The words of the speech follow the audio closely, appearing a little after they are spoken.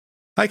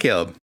Hi,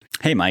 Caleb.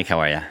 Hey, Mike, how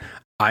are you?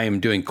 I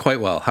am doing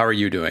quite well. How are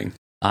you doing?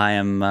 I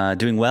am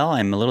doing well.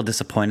 I'm a little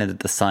disappointed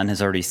that the sun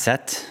has already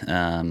set.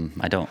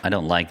 I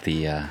don't like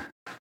the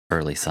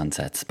early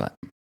sunsets, but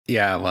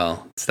Yeah,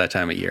 well, it's that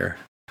time of year.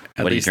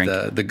 At what do you least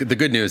drink? the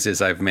good news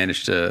is I've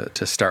managed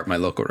to start my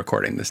local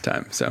recording this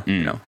time. So,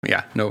 we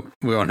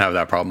won't have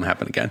that problem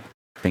happen again.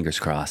 Fingers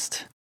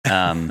crossed.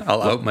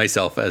 I'll out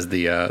myself as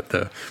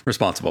the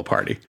responsible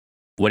party.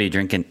 What are you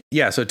drinking?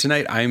 Yeah, so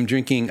tonight I'm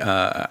drinking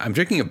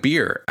a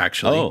beer,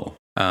 actually. Oh,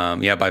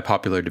 By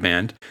popular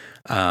demand.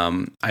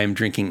 I'm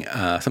drinking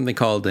something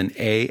called an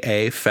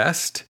AA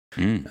Fest.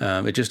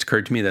 It just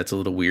occurred to me that's a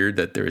little weird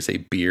that there is a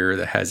beer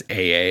that has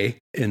AA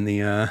in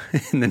the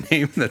in the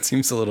name. That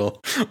seems a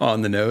little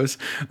on the nose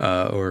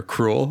or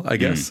cruel, I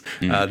guess.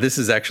 This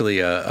is actually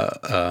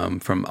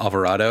from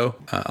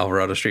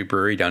Alvarado Street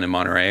Brewery down in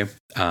Monterey.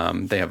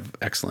 They have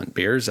excellent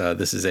beers.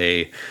 This is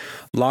a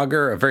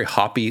lager, a very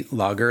hoppy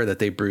lager that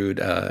they brewed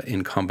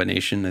in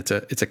combination. It's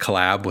a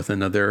collab with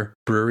another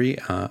brewery,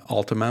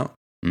 Altamount.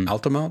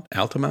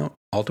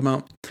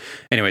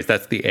 Anyways,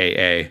 that's the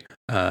AA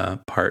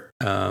part.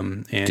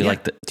 And do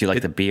you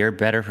like the beer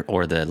better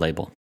or the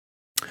label?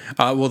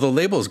 Well, the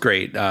label's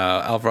great.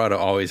 Alvarado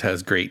always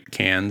has great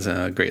cans,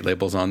 great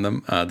labels on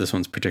them. This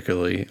one's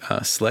particularly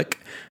slick,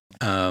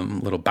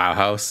 little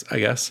Bauhaus, I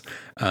guess.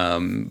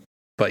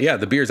 But yeah,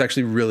 the beer is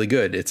actually really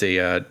good. It's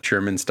a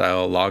German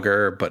style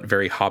lager, but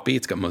very hoppy.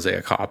 It's got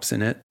mosaic hops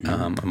in it,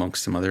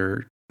 amongst some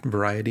other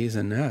varieties,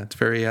 and yeah, it's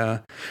very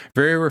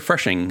very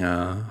refreshing.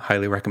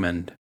 Highly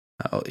recommend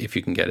if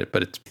you can get it,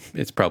 but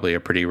it's probably a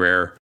pretty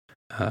rare.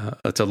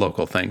 It's a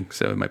local thing,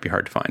 so it might be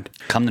hard to find.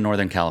 Come to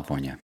Northern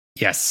California.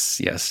 Yes,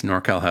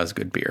 NorCal has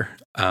good beer.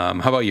 How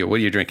about you? What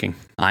are you drinking?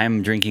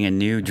 I'm drinking a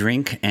new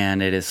drink,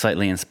 and it is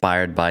slightly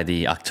inspired by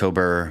the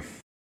October,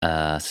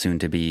 soon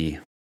to be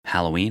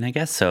Halloween, I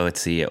guess. So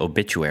it's the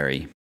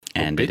Obituary,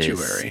 and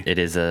Obituary. It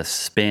is a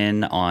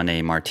spin on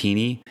a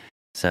martini.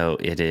 So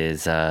it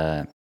is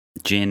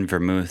gin,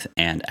 vermouth,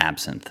 and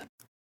absinthe.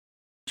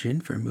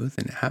 Gin, vermouth,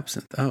 and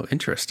absinthe. Oh,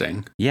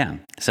 interesting. Yeah.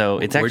 So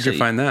it's actually... Where'd you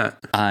find that?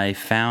 I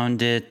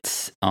found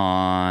it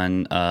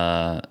on...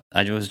 I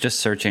was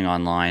just searching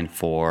online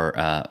for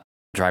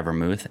dry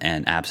vermouth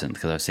and absinthe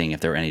because I was seeing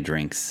if there were any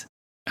drinks.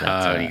 You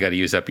got to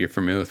use up your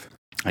vermouth.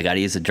 I got to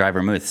use a dry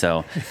vermouth.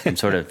 So I'm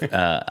sort of...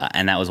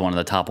 and that was one of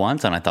the top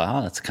ones. And I thought,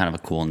 oh, that's kind of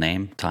a cool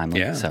name. Timely.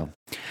 Yeah. So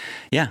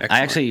yeah,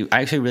 Excellent.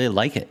 I actually really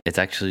like it. It's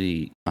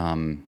actually...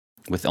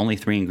 with only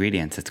 3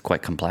 ingredients, it's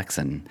quite complex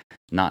and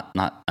not.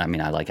 I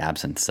mean, I like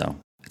absinthe, so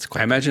it's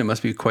quite. I imagine it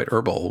must be quite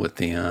herbal with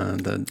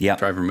the Yep.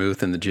 dry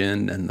vermouth and the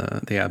gin and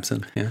the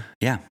absinthe. Yeah,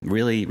 Yeah,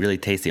 really, really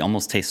tasty.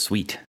 Almost tastes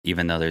sweet,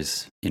 even though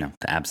there's the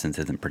absinthe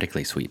isn't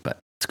particularly sweet, but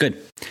it's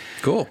good.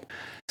 cool.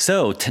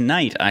 So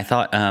tonight, I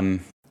thought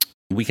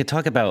we could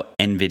talk about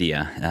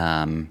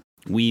NVIDIA.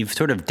 We've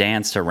sort of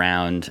danced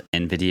around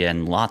NVIDIA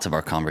in lots of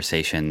our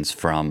conversations,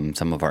 from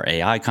some of our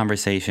AI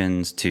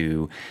conversations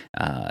to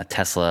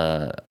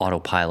Tesla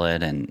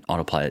Autopilot and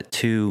Autopilot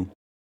 2.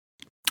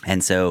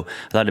 And so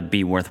I thought it'd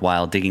be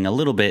worthwhile digging a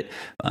little bit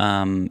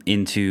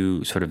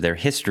into sort of their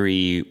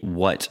history,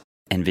 what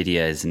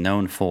NVIDIA is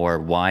known for,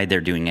 why they're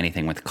doing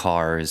anything with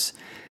cars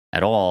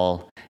at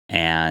all,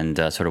 and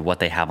sort of what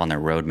they have on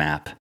their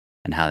roadmap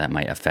and how that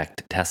might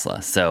affect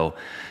Tesla. So...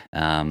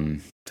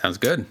 Sounds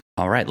good.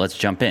 all right, let's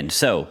jump in.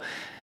 So,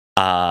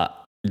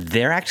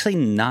 they're actually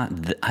not.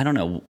 I don't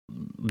know.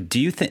 Do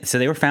you think so?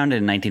 They were founded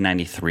in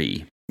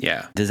 1993.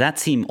 Yeah. Does that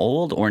seem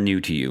old or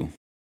new to you?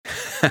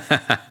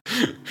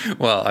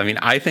 Well, I mean,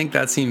 I think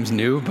that seems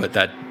new, but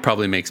that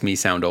probably makes me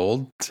sound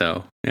old.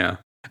 So, yeah.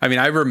 I mean,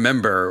 I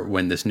remember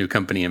when this new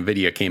company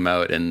NVIDIA came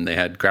out and they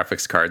had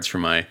graphics cards for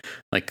my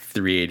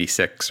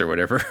 386 or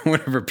whatever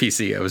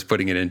PC I was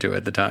putting it into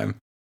at the time.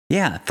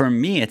 Yeah, for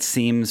me, it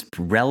seems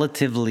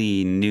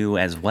relatively new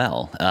as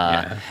well,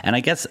 and I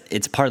guess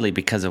it's partly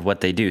because of what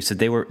they do. So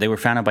they were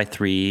founded by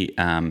three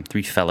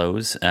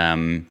fellows,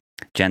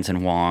 Jensen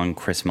Huang,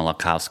 Chris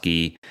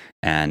Malachowski,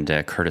 and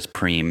Curtis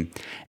Preem,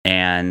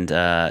 and 2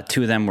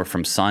 of them were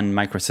from Sun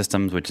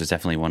Microsystems, which is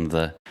definitely one of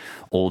the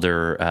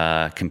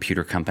older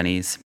computer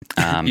companies.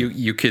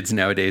 You kids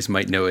nowadays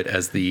might know it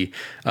as the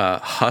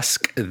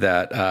husk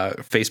that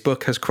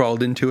Facebook has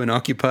crawled into and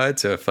occupied.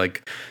 So if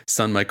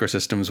Sun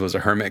Microsystems was a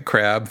hermit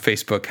crab,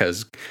 Facebook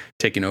has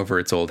taken over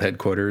its old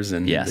headquarters,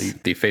 and Yes.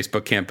 the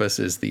Facebook campus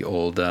is the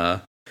old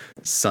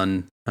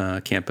Sun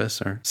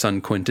campus, or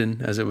Sun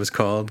Quinton as it was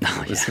called.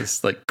 Oh, It was yeah.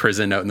 this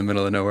prison out in the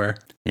middle of nowhere.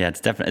 Yeah,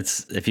 it's definitely.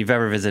 It's if you've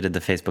ever visited the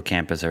Facebook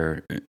campus,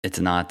 or it's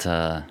not.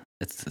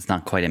 It's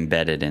not quite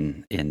embedded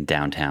in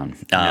downtown.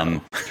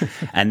 No.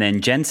 And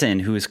then Jensen,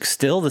 who is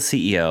still the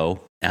CEO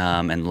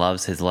and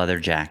loves his leather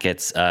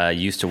jackets,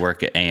 used to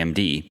work at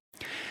AMD.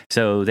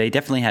 So they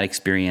definitely had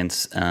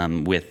experience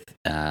with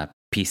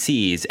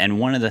PCs. And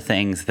one of the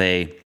things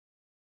they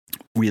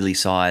really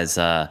saw as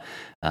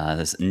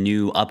this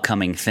new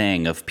upcoming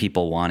thing of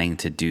people wanting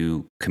to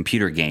do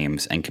computer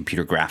games and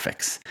computer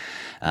graphics.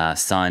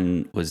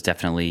 Sun was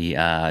definitely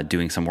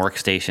doing some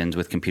workstations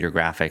with computer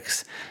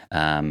graphics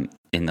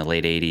in the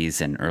late 80s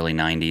and early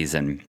 90s,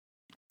 and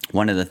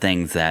one of the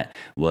things that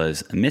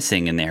was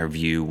missing in their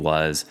view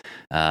was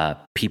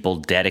people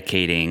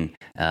dedicating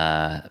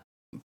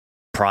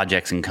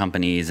projects and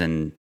companies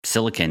and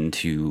silicon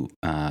to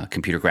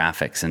computer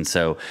graphics. And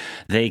so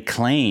their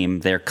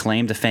claim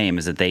to fame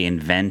is that they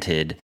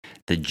invented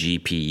the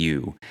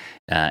GPU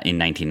in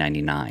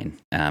 1999.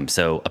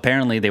 So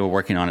apparently they were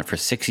working on it for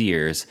 6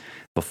 years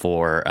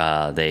before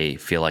they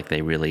feel like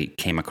they really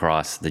came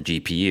across the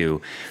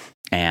GPU.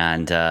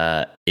 And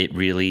it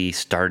really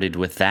started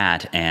with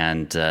that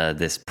and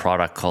this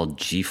product called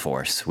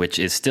GeForce, which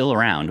is still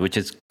around, which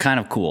is kind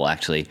of cool,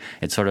 actually.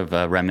 It's sort of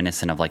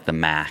reminiscent of like the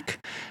Mac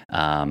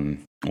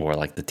or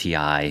like the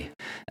TI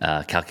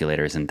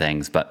calculators and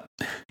things. But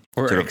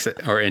or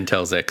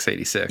Intel's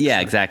x86. Yeah,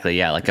 exactly.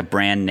 Yeah, like a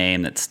brand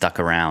name that's stuck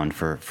around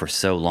for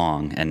so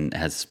long and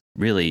has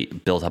really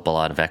built up a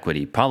lot of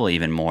equity, probably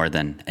even more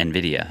than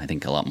NVIDIA. I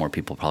think a lot more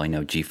people probably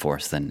know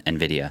GeForce than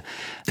NVIDIA.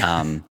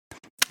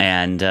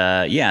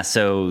 And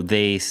so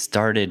they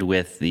started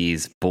with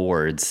these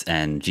boards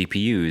and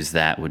GPUs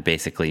that would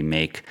basically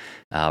make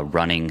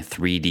running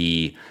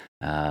 3D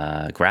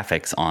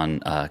graphics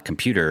on a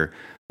computer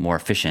more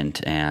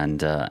efficient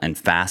and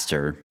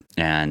faster.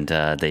 And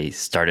they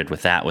started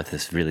with that with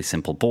this really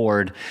simple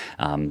board.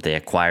 They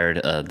acquired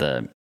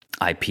the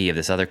IP of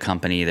this other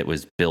company that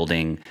was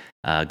building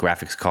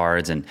graphics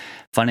cards. And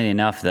funnily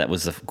enough, that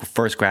was the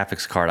first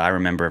graphics card I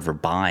remember ever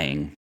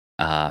buying.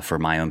 For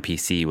my own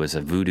PC was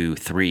a Voodoo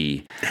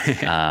 3.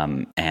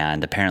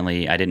 And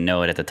apparently I didn't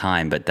know it at the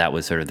time, but that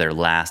was sort of their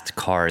last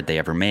card they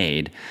ever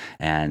made,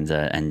 and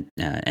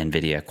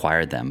NVIDIA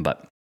acquired them.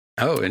 But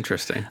oh,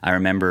 interesting. I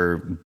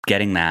remember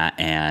getting that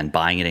and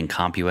buying it in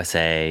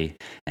CompUSA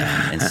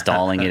and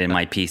installing it in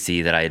my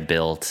PC that I had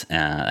built.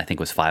 I think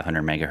it was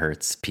 500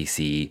 megahertz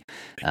PC.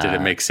 Did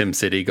it make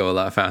SimCity go a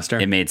lot faster?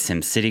 It made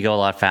SimCity go a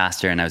lot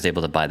faster, and I was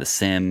able to buy The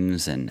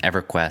Sims and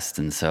EverQuest,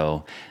 and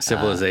so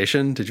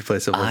Civilization. Did you play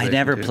Civilization? I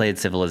never played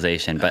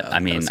Civilization, but I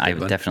mean, I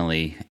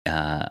definitely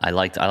I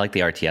like the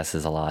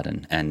RTSs a lot,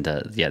 and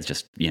it's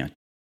just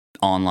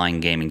online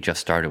gaming just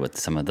started with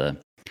some of the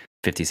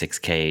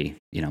 56K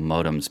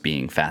modems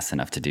being fast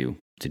enough to do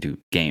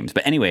games.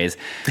 But anyways,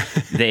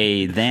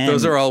 they then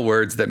those are all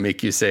words that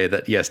make you say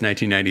that yes,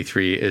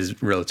 1993 is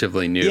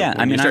relatively new. Yeah,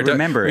 I mean, I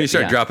remember when you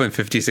start dropping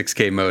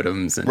 56K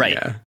modems, and, right?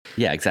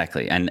 Yeah,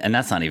 exactly. And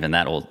that's not even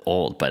that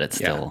old, but it's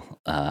still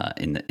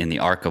in the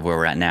arc of where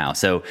we're at now.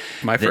 So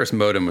my first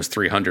modem was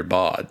 300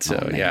 baud.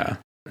 So yeah.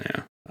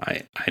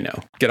 I know.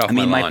 Get off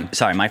my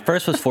lawn. My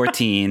first was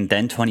 14,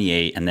 then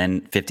 28, and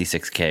then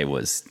 56K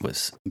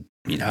was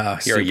you're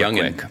a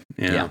youngin'.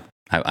 Yeah.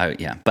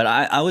 But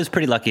I was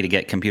pretty lucky to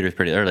get computers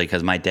pretty early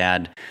because my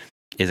dad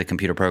is a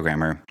computer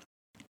programmer.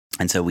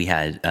 And so we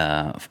had,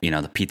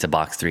 the Pizza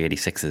Box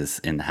 386s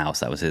in the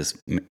house. That was his,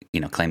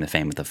 claim to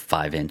fame with the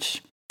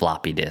 5-inch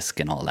floppy disk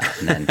and all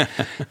that. And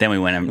then we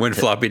went when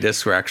floppy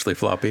disks were actually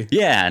floppy.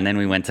 Yeah, and then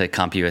we went to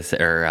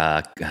CompUSA, or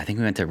I think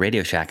we went to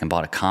Radio Shack and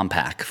bought a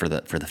Compaq for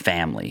the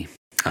family.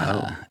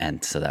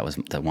 And so that was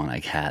the one I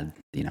had,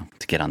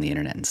 to get on the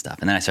internet and stuff.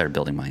 And then I started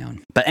building my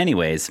own. But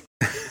anyways,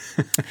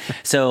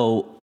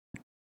 so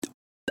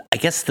I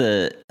guess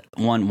the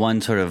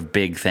one sort of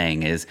big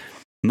thing is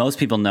most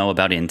people know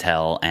about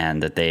Intel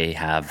and that they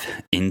have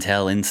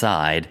Intel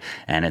inside,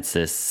 and it's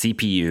this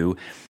CPU.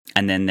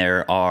 And then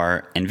there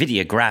are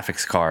NVIDIA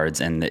graphics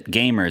cards, and that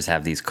gamers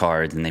have these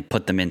cards, and they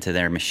put them into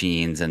their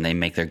machines, and they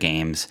make their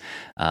games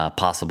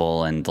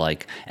possible. And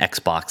like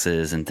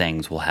Xboxes and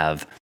things will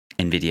have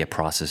NVIDIA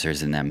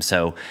processors in them.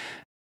 So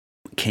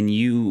can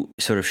you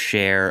sort of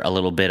share a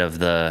little bit of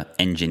the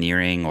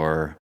engineering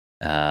or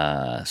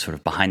sort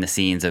of behind the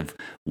scenes of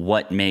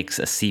what makes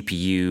a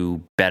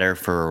CPU better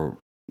for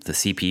the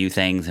CPU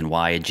things and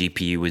why a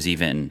GPU was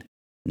even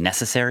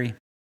necessary?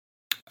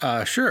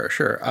 Sure.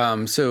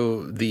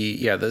 So the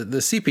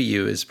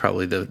CPU is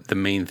probably the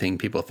main thing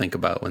people think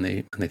about when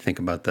they think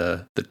about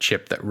the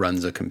chip that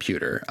runs a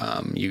computer.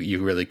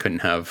 You really couldn't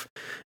have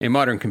a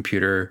modern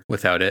computer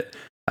without it.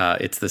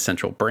 It's the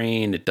central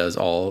brain. It does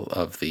all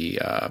of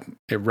it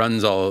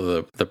runs all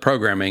of the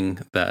programming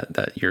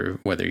that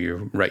whether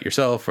you write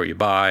yourself or you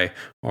buy,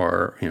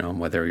 or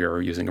whether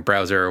you're using a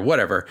browser or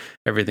whatever,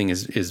 everything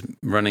is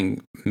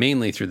running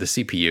mainly through the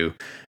CPU.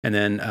 And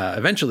then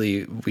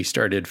eventually we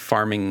started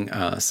farming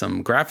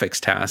some graphics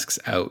tasks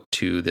out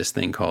to this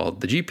thing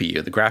called the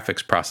GPU, the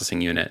graphics processing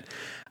unit.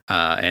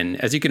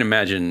 And as you can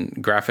imagine,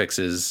 graphics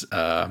is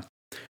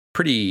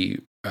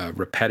pretty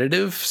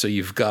repetitive. So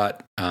you've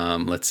got,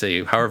 let's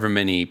say, however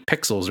many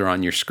pixels are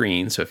on your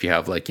screen. So if you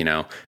have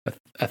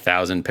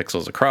 1,000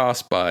 pixels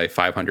across by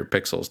 500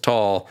 pixels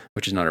tall,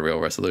 which is not a real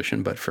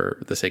resolution, but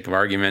for the sake of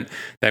argument,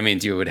 that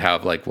means you would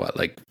have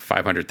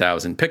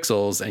 500,000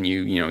 pixels, and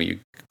you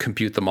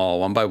compute them all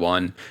one by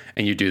one,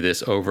 and you do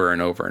this over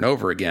and over and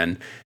over again.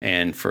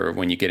 And for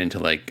when you get into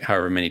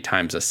however many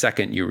times a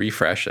second you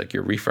refresh,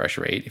 your refresh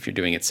rate, if you're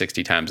doing it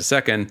 60 times a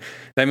second,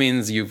 that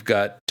means you've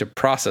got to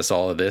process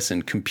all of this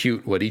and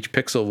compute what each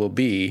pixel will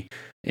be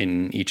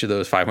in each of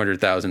those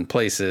 500,000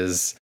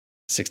 places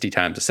 60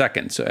 times a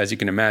second. So as you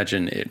can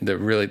imagine,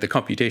 the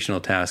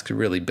computational tasks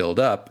really build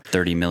up.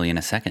 30 million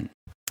a second.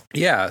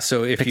 Yeah.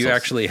 So if you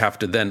actually have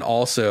to then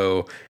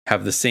also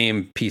have the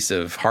same piece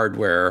of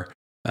hardware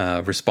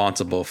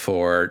responsible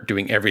for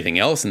doing everything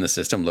else in the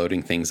system,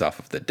 loading things off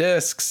of the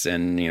disks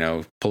and,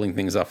 pulling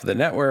things off of the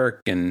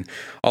network and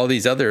all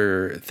these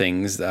other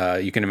things,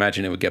 you can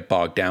imagine it would get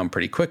bogged down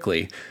pretty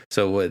quickly.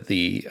 So what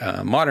the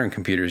modern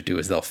computers do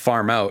is they'll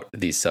farm out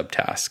these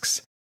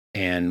subtasks.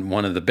 And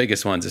one of the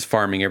biggest ones is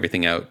farming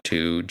everything out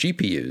to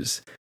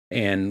GPUs.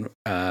 And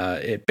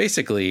it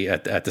basically,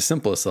 at the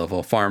simplest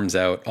level, farms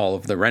out all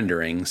of the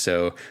rendering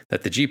so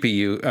that the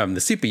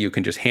CPU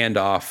can just hand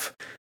off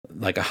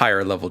like a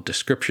higher level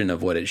description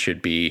of what it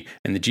should be,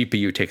 and the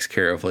GPU takes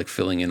care of like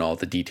filling in all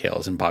the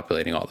details and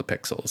populating all the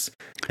pixels,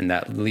 and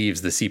that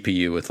leaves the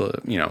CPU with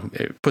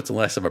it puts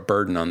less of a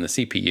burden on the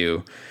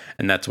CPU,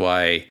 and that's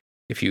why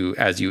if you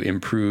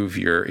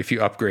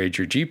upgrade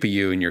your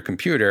GPU in your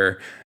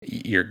computer,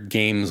 your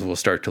games will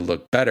start to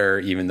look better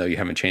even though you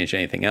haven't changed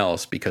anything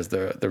else, because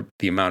the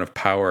amount of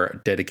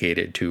power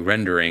dedicated to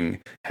rendering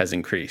has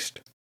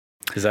increased.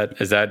 Is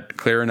that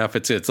clear enough?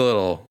 It's a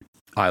little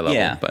high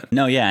level, but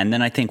no, yeah. And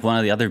then I think one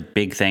of the other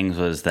big things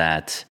was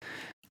that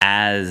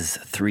as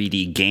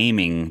 3D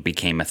gaming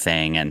became a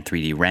thing and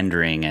 3D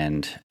rendering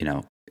and,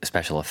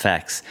 special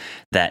effects,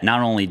 that not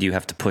only do you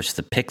have to push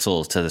the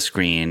pixels to the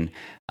screen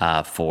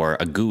for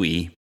a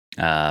GUI,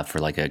 for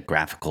like a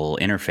graphical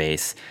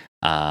interface,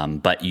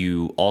 but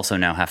you also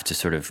now have to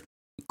sort of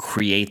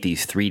create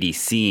these 3D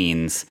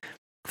scenes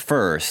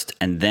first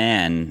and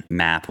then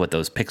map what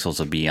those pixels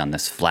will be on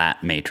this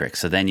flat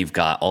matrix. So then you've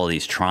got all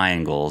these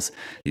triangles,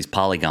 these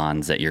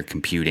polygons that you're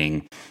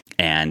computing.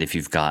 And if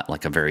you've got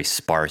like a very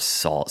sparse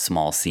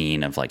small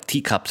scene of like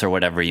teacups or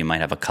whatever, you might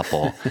have a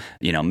couple,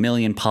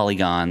 million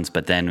polygons.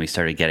 But then we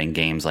started getting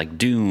games like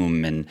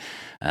Doom and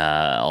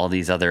all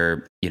these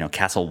other,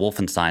 Castle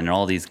Wolfenstein and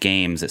all these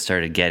games that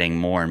started getting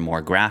more and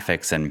more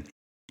graphics and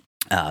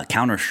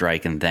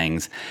Counter-Strike and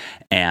things,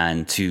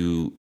 and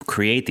to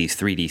create these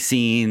 3D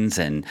scenes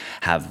and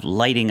have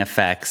lighting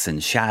effects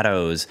and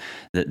shadows,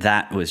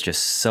 that was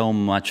just so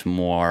much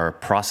more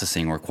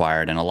processing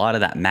required. And a lot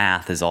of that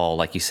math is all,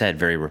 like you said,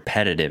 very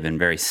repetitive and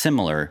very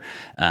similar,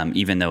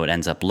 even though it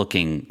ends up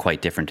looking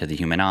quite different to the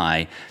human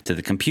eye. To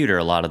the computer,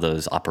 a lot of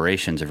those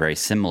operations are very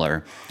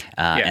similar,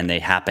 and they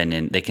happen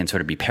and they can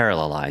sort of be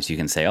parallelized. You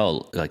can say,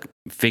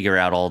 figure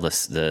out all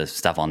the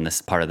stuff on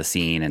this part of the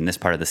scene and this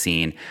part of the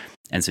scene.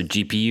 And so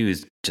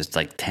GPUs just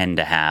tend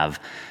to have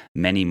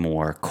many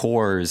more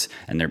cores,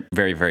 and they're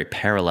very, very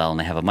parallel, and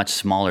they have a much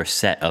smaller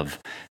set of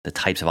the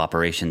types of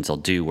operations they'll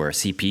do, where a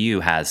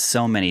CPU has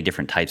so many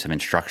different types of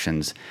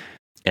instructions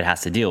it has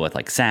to deal with,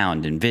 like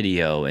sound and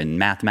video and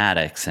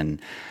mathematics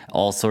and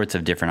all sorts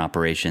of different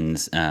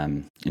operations,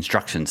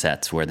 instruction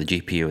sets, where the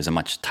GPU is a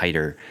much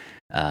tighter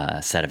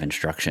set of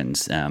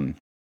instructions.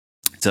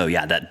 So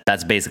yeah,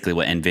 that's basically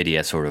what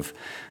NVIDIA sort of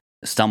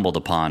stumbled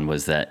upon,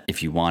 was that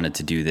if you wanted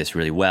to do this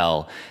really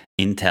well,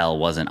 Intel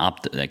wasn't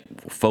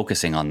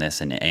focusing on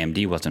this, and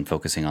AMD wasn't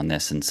focusing on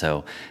this, and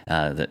so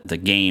the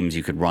games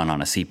you could run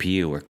on a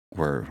CPU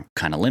were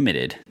kind of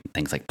limited,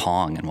 things like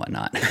Pong and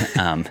whatnot.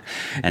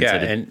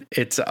 And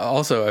it's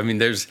also,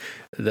 there's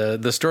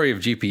the story of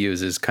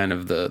GPUs is kind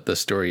of the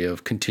story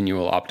of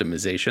continual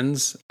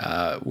optimizations,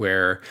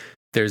 where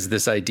there's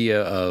this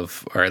idea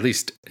of, or at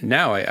least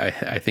now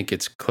I think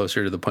it's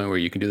closer to the point where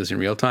you can do this in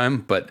real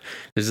time, but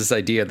there's this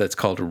idea that's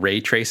called ray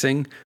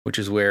tracing, which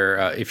is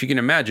where, if you can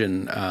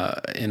imagine,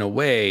 in a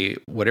way,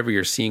 whatever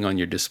you're seeing on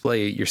your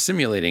display, you're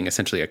simulating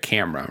essentially a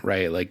camera,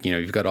 right? Like,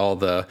 you've got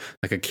a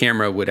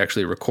camera would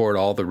actually record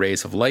all the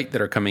rays of light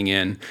that are coming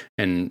in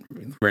and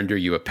render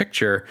you a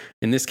picture.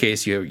 In this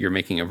case, you're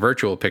making a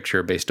virtual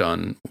picture based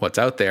on what's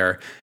out there.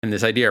 And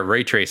this idea of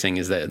ray tracing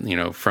is that,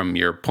 from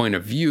your point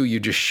of view,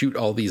 you just shoot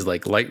all these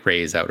light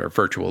rays out, or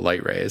virtual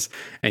light rays,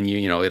 and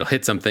it'll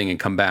hit something and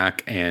come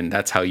back. And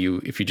that's how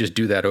if you just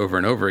do that over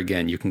and over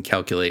again, you can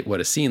calculate what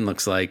a scene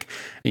looks like.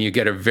 And you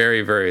get a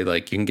very, very,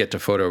 you can get to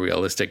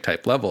photorealistic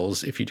type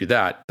levels if you do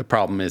that. The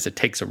problem is it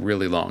takes a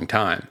really long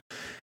time.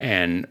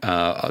 And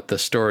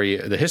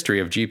the history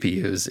of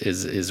GPUs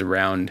is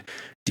around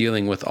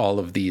dealing with all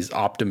of these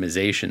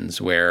optimizations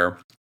where,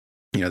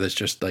 there's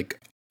just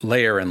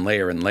layer and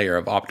layer and layer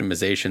of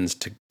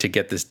optimizations to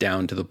get this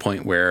down to the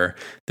point where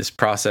this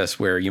process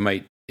where you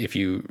might, if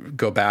you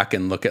go back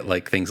and look at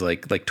things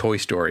like Toy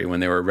Story, when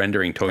they were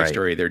rendering Toy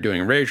Story, they're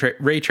doing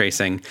ray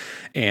tracing,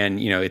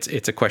 and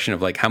it's a question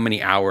of how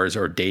many hours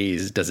or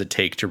days does it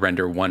take to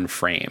render one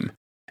frame.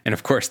 And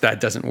of course that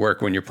doesn't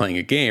work when you're playing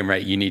a game,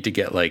 right? You need to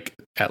get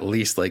at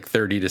least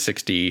 30 to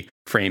 60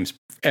 frames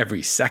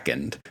every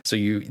second. So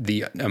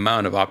the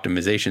amount of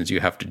optimizations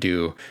you have to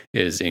do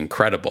is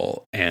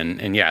incredible.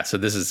 And yeah, so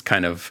this is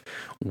kind of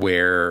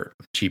where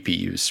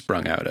GPUs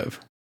sprung out of.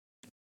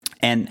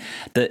 And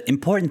the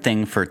important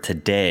thing for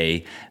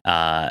today,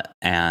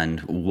 and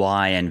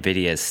why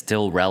NVIDIA is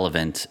still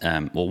relevant,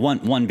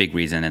 one big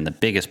reason, and the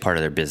biggest part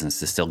of their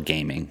business, is still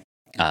gaming.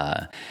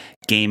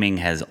 gaming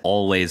has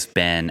always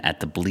been at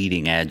the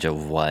bleeding edge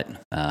of what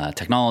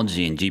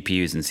technology and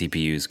GPUs and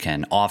CPUs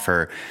can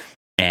offer.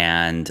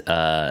 And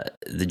the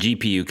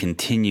GPU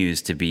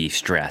continues to be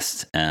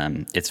stressed.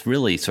 It's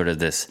really sort of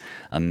this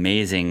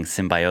amazing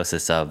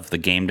symbiosis of the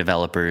game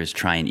developers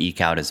try and eke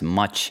out as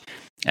much,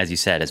 as you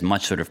said, as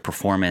much sort of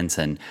performance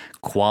and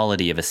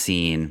quality of a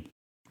scene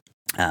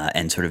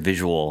and sort of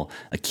visual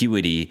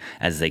acuity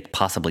as they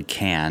possibly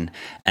can,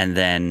 and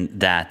then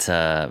that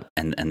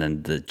and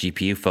then the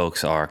GPU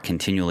folks are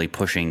continually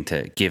pushing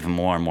to give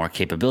more and more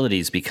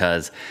capabilities,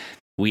 because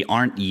we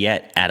aren't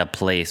yet at a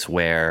place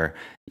where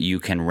you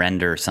can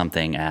render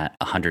something at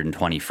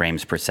 120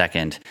 frames per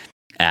second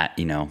at,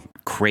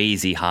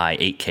 crazy high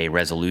 8K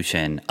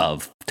resolution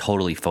of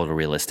totally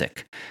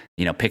photorealistic.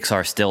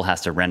 Pixar still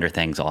has to render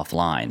things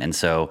offline.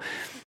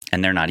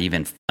 And they're not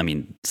even,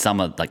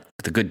 some of like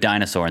The Good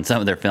Dinosaur and some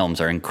of their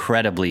films are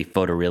incredibly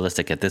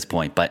photorealistic at this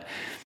point, but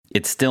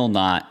it's still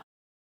not,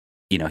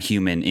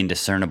 human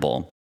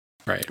indiscernible.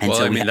 Right. And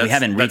so we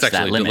haven't reached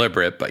that limit.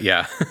 Deliberate, but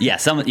yeah.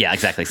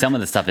 Exactly. Some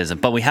of the stuff isn't,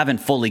 but we haven't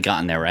fully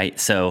gotten there, right?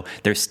 So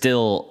there's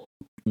still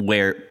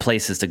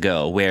places to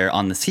go, where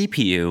on the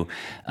CPU,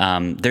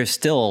 there's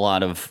still a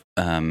lot of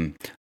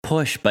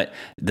push, but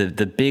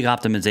the big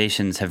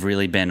optimizations have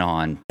really been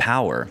on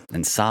power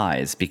and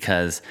size,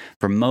 because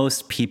for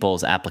most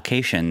people's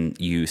application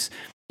use,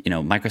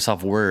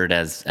 Microsoft Word,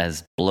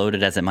 as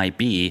bloated as it might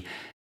be,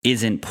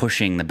 isn't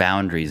pushing the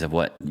boundaries of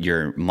what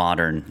your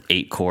modern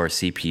 8-core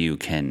CPU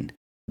can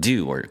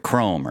do, or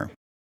Chrome or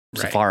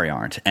Safari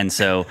aren't. And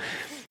so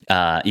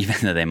even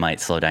though they might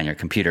slow down your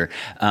computer,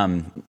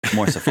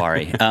 more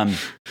Safari.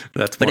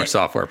 That's more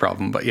software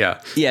problem, but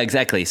yeah. Yeah,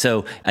 exactly.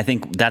 So I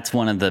think that's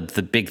one of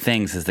the big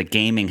things, is that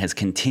gaming has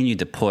continued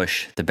to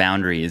push the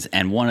boundaries.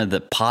 And one of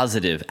the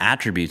positive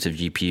attributes of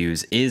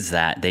GPUs is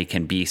that they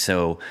can be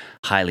so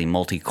highly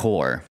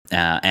multi-core.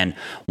 And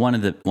one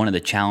of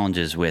the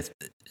challenges with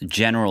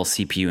general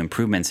CPU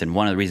improvements, and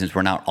one of the reasons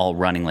we're not all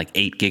running like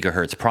 8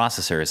 gigahertz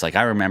processors. Like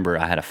I remember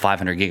I had a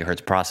 500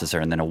 gigahertz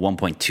processor, and then a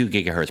 1.2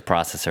 gigahertz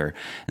processor,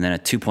 and then a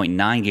 2.9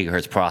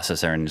 gigahertz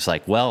processor. And it's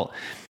like, well,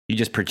 you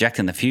just project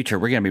in the future,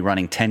 we're going to be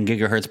running 10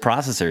 gigahertz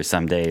processors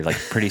someday, like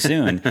pretty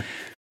soon.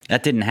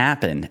 That didn't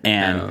happen.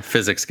 And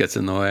physics gets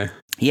in the way.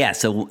 Yeah.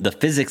 So the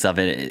physics of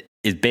it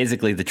is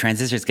basically the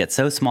transistors get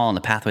so small and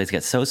the pathways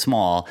get so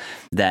small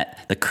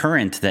that the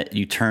current that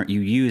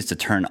you use to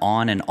turn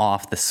on and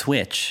off the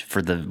switch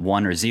for the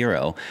 1 or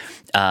 0,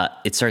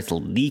 it starts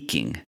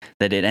leaking,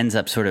 that it ends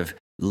up sort of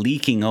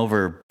leaking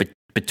over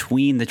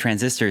between the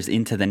transistors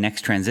into the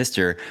next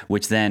transistor,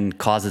 which then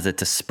causes it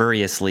to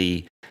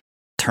spuriously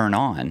turn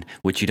on,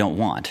 which you don't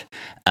want.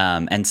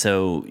 And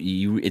so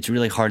it's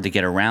really hard to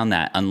get around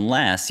that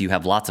unless you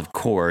have lots of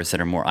cores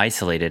that are more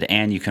isolated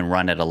and you can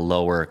run at a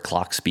lower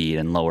clock speed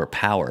and lower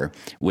power,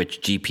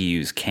 which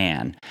GPUs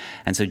can.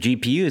 And so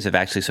GPUs have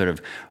actually sort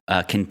of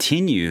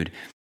continued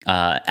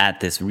at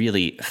this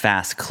really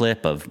fast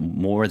clip of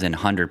more than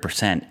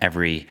 100%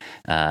 every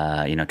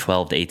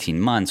 12 to 18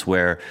 months,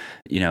 where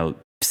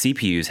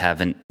CPUs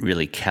haven't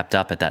really kept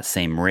up at that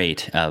same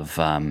rate of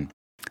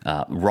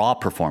raw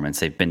performance.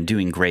 They've been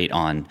doing great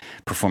on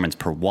performance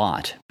per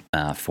watt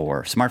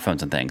for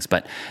smartphones and things,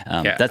 but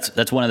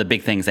that's one of the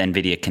big things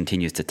NVIDIA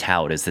continues to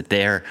tout, is that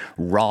their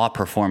raw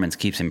performance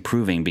keeps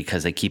improving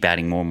because they keep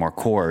adding more and more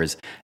cores,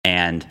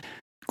 and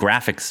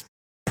graphics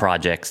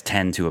projects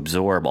tend to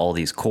absorb all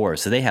these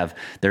cores. So they have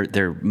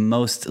their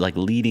most like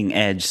leading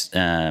edge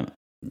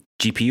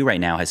GPU right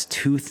now has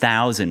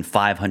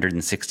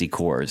 2,560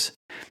 cores,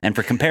 and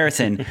for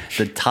comparison,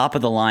 the top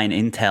of the line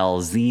Intel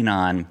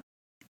Xenon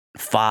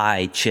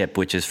Phi chip,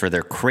 which is for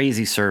their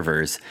crazy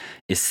servers,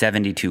 is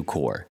 72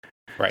 core.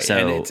 Right. So,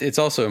 and it's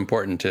also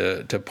important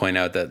to point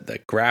out that the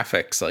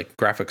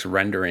graphics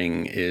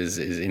rendering is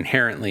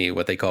inherently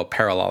what they call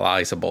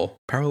parallelizable.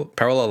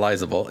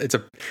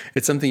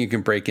 It's something you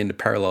can break into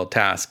parallel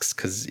tasks,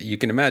 because you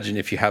can imagine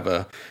if you have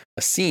a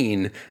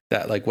scene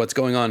that, like, what's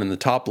going on in the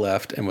top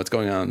left and what's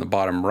going on in the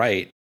bottom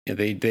right,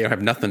 they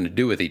have nothing to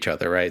do with each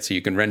other, right? So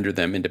you can render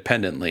them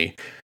independently.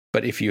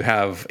 But if you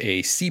have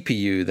a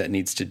CPU that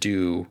needs to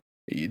do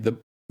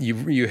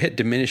you hit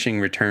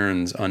diminishing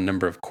returns on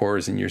number of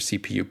cores in your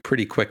CPU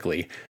pretty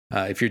quickly.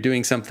 If you're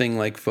doing something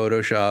like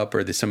Photoshop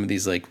or some of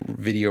these like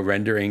video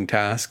rendering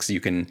tasks,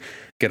 you can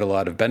get a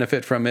lot of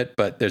benefit from it.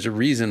 But there's a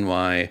reason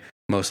why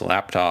most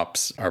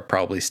laptops are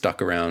probably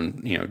stuck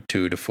around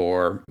 2 to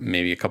 4,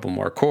 maybe a couple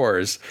more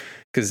cores,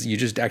 because you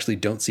just actually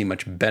don't see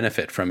much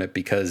benefit from it,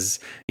 because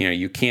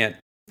you can't.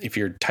 If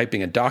you're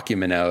typing a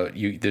document out,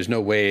 there's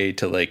no way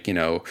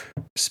to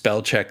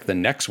spell check the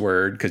next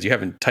word because you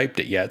haven't typed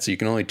it yet. So you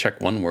can only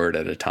check one word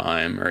at a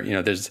time, or,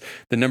 there's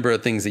the number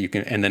of things that you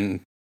can, and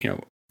then,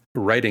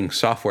 writing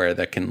software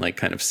that can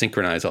kind of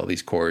synchronize all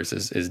these cores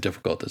is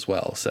difficult as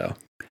well. So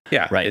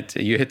yeah, right.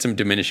 You hit some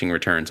diminishing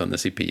returns on the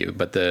CPU,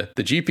 but the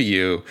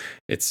GPU,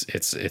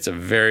 it's a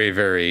very,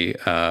 very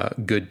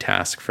good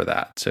task for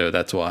that. So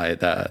that's why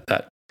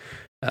that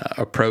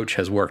approach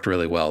has worked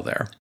really well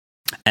there.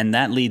 And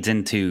that leads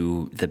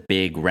into the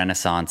big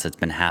renaissance that's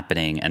been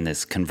happening and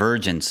this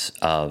convergence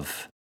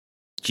of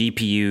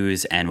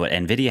GPUs and what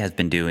NVIDIA has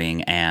been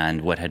doing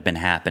and what had been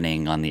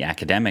happening on the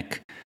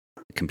academic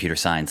computer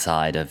science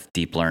side of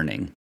deep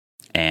learning.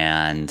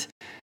 And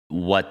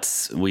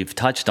what we've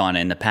touched on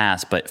in the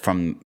past, but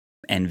from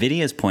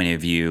NVIDIA's point of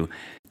view,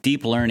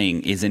 deep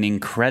learning is an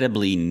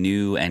incredibly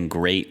new and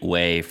great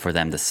way for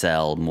them to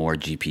sell more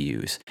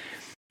GPUs.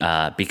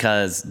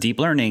 Because deep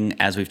learning,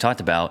 as we've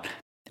talked about,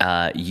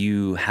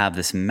 you have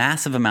this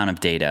massive amount of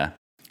data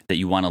that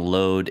you want to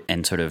load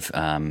and sort of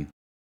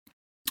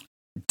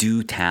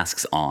do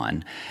tasks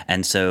on.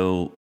 And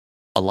so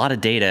a lot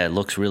of data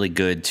looks really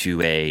good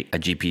to a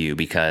GPU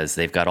because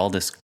they've got all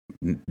this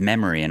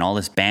memory and all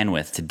this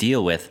bandwidth to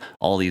deal with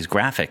all these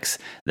graphics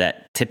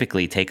that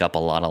typically take up a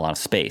lot of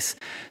space.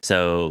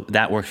 So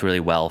that works really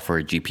well for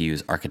a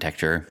GPU's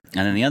architecture.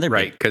 And then the other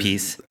big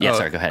piece,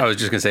 sorry, go ahead. I was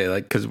just gonna say,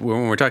 like, because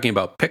when we're talking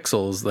about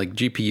pixels, like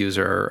GPUs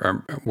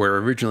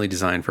were originally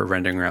designed for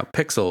rendering out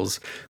pixels,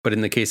 but in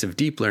the case of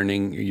deep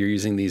learning, you're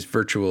using these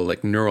virtual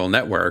like neural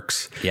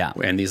networks. Yeah.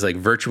 And these like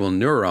virtual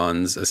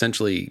neurons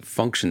essentially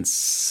function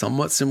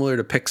somewhat similar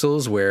to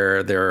pixels,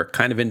 where they're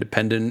kind of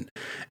independent,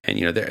 and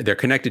they're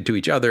connected to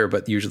each other,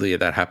 but usually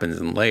that happens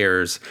in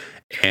layers.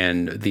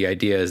 And the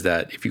idea is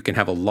that if you can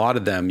have a lot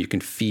of them, you can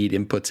feed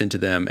inputs into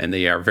them, and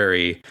they are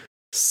very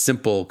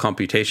simple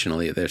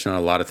computationally. There's not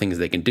a lot of things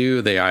they can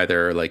do. They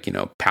either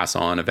pass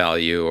on a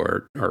value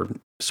or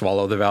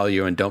swallow the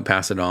value and don't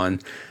pass it on.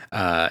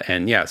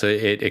 So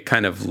it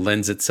kind of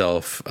lends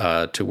itself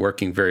to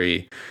working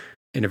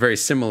in a very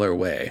similar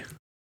way.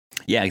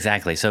 Yeah,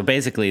 exactly. So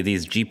basically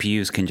these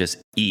GPUs can just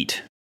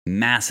eat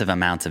massive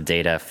amounts of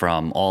data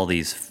from all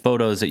these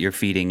photos that you're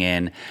feeding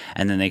in,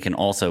 and then they can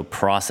also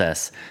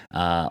process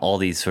all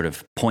these sort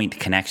of point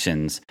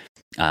connections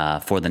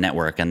for the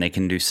network, and they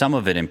can do some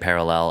of it in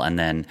parallel, and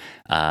then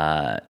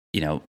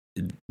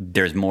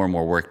there's more and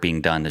more work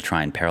being done to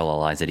try and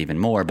parallelize it even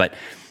more. But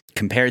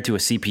compared to a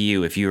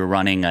CPU, if you were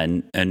running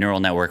a neural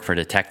network for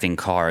detecting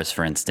cars,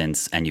 for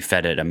instance, and you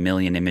fed it 1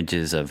 million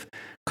images of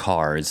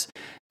cars,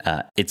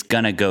 it's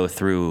going to go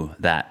through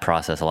that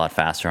process a lot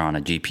faster on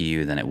a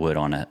GPU than it would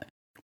on a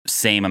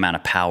same amount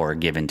of power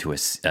given to a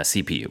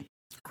CPU.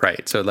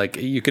 Right. So like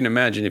you can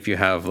imagine if you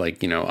have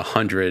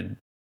 100,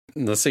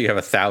 let's say you have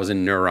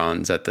 1,000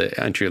 neurons at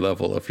the entry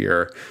level of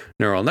your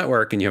neural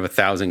network, and you have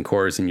 1,000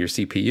 cores in your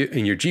CPU,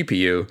 in your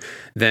GPU,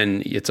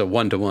 then it's a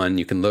 1-to-1.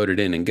 You can load it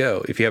in and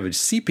go. If you have a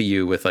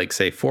CPU with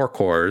say 4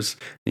 cores,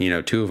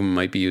 and 2 of them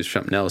might be used for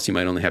something else, you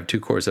might only have 2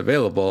 cores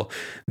available,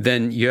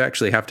 then you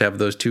actually have to have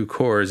those 2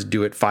 cores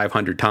do it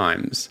 500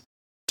 times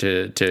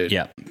to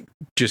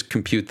just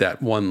compute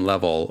that one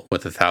level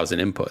with 1,000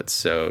 inputs.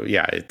 So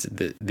yeah, it's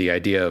the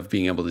idea of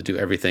being able to do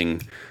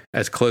everything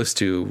as close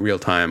to real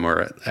time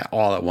or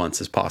all at once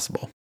as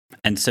possible.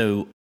 And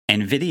so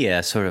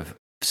NVIDIA sort of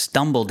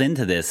stumbled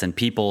into this, and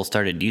people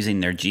started using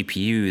their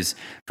GPUs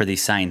for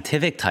these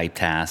scientific type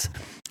tasks,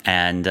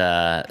 and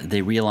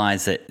they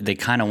realized that they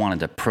kind of wanted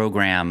to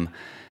program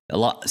a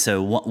lot.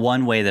 So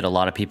one way that a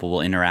lot of people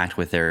will interact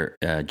with their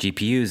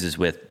GPUs is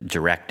with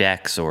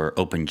DirectX or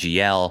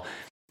OpenGL,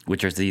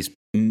 which are these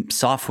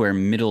software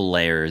middle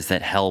layers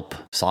that help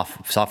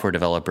software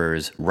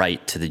developers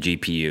write to the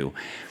GPU.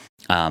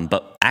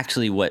 But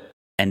actually what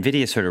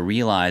NVIDIA sort of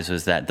realized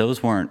was that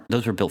those were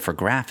built for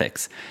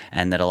graphics,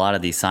 and that a lot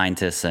of these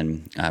scientists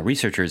and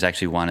researchers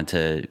actually wanted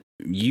to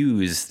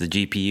use the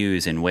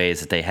GPUs in ways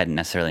that they hadn't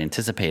necessarily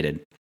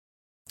anticipated.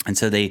 And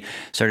so they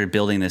started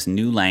building this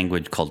new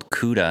language called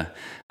CUDA,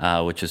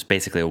 which was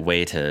basically a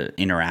way to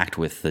interact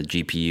with the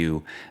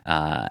GPU,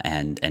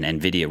 and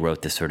NVIDIA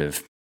wrote this sort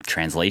of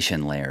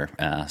translation layer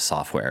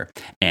software.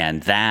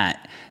 And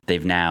that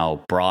they've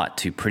now brought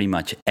to pretty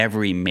much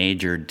every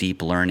major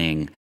deep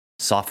learning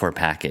software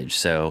package.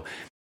 So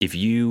if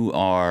you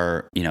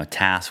are,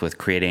 tasked with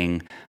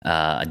creating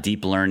a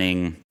deep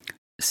learning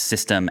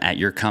system at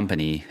your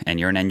company and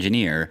you're an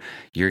engineer,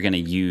 you're going to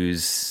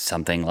use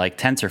something like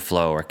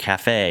TensorFlow or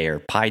Caffe or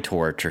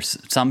PyTorch or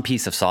some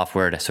piece of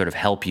software to sort of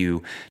help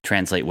you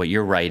translate what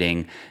you're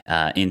writing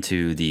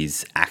into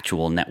these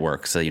actual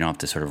networks, so you don't have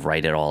to sort of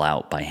write it all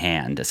out by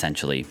hand,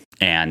 essentially.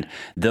 And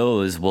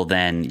those will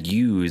then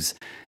use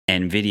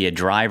NVIDIA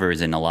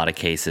drivers in a lot of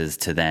cases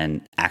to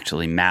then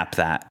actually map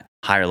that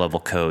higher level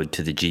code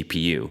to the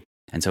GPU.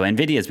 And so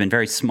NVIDIA has been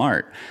very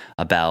smart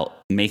about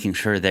making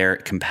sure they're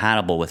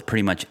compatible with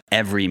pretty much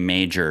every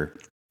major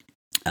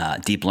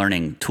deep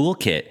learning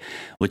toolkit,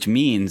 which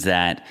means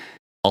that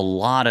a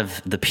lot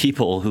of the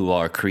people who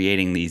are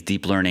creating these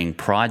deep learning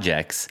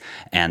projects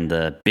and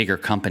the bigger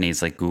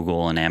companies like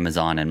Google and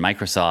Amazon and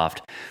Microsoft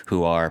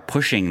who are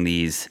pushing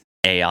these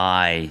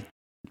AI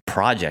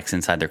projects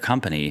inside their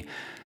company,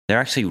 they're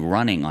actually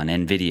running on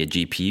NVIDIA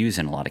GPUs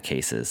in a lot of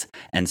cases.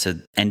 And so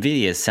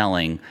NVIDIA is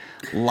selling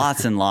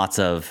lots and lots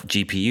of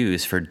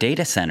GPUs for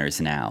data centers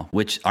now,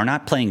 which are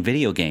not playing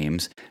video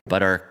games,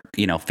 but are,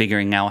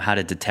 figuring out how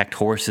to detect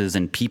horses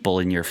and people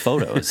in your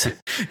photos.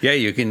 Yeah,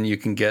 you can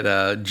get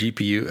heavy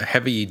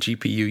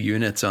GPU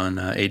units on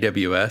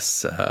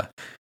AWS.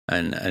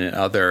 and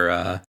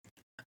other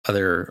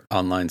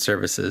online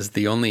services.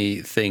 The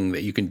only thing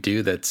that you can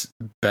do that's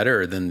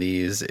better than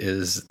these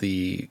is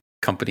the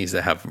companies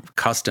that have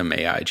custom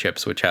AI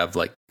chips, which have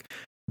like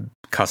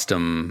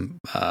custom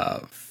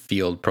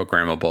field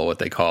programmable, what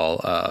they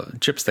call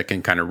chips that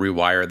can kind of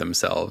rewire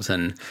themselves.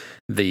 And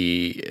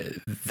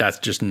that's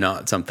just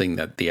not something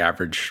that the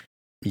average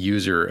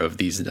user of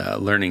these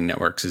learning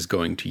networks is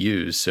going to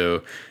use.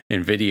 So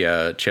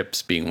NVIDIA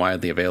chips being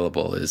widely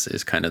available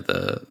is kind of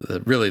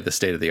the really the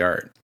state of the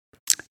art.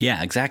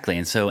 Yeah, exactly.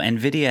 And so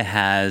NVIDIA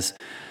has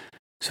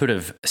sort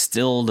of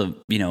still the,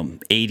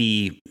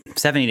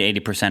 70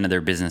 to 80% of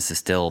their business is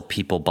still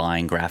people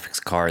buying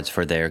graphics cards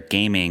for their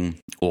gaming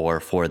or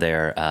for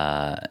their,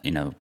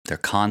 their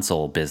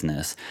console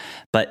business.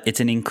 But it's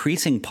an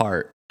increasing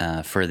part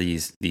for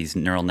these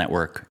neural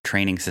network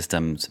training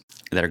systems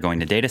that are going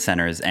to data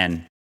centers.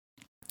 And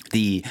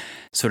the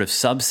sort of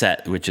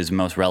subset which is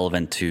most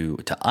relevant to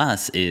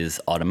us is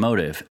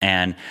automotive.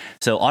 And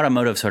so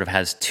automotive sort of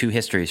has two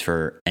histories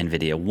for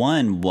NVIDIA.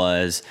 One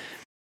was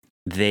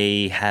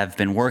they have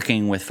been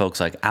working with folks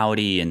like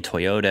Audi and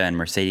Toyota and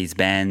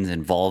Mercedes-Benz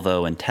and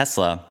Volvo and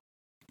Tesla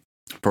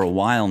for a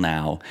while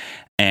now.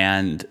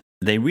 And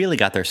they really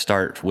got their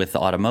start with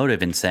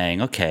automotive in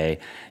saying, okay,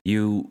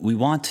 we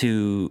want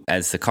to,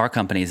 as the car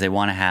companies, they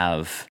want to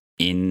have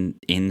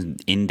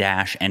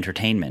in-dash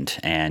entertainment,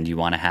 and you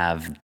want to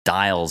have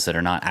dials that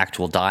are not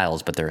actual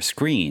dials, but they're a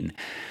screen.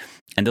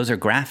 And those are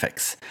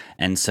graphics.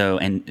 And so,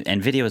 and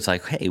NVIDIA was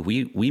like, hey,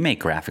 we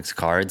make graphics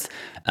cards.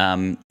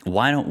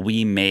 Why don't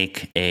we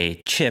make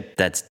a chip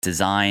that's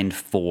designed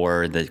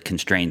for the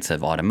constraints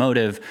of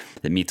automotive,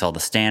 that meets all the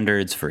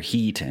standards for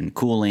heat and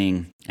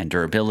cooling and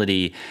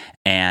durability,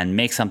 and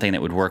make something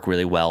that would work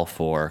really well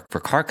for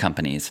car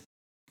companies?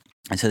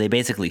 And so they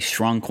basically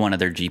shrunk one of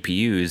their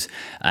GPUs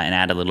and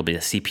added a little bit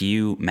of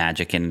CPU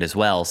magic in it as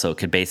well. So it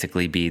could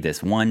basically be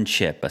this one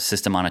chip, a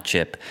system on a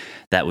chip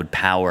that would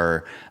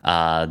power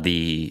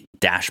the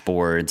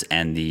dashboards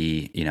and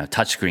the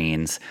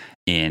touchscreens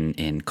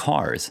in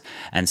cars.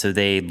 And so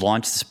they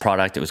launched this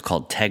product. It was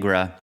called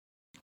Tegra.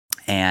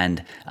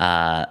 And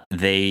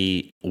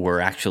they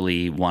were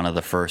actually one of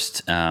the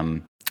first,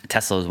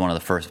 Tesla was one of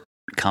the first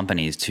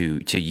companies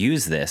to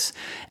use this.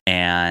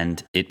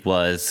 And it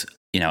was,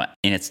 in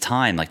its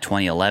time, like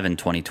 2011,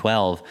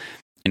 2012,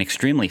 an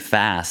extremely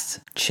fast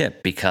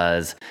chip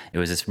because it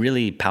was this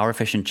really power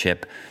efficient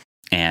chip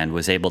and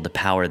was able to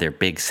power their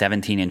big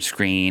 17-inch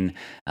screen,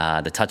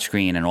 the touch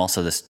screen, and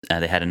also this.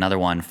 They had another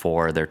one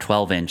for their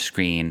 12-inch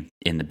screen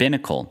in the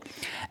binnacle.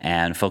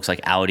 And folks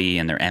like Audi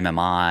and their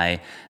MMI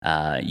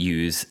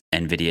use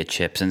NVIDIA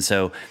chips. And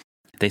so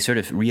they sort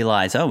of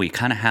realize, we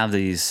kind of have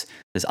this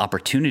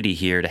opportunity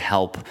here to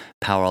help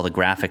power all the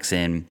graphics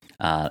in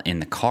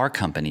the car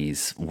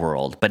company's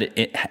world. But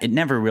it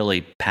never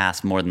really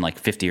passed more than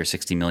like $50 or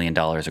 $60 million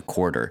a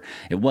quarter.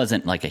 It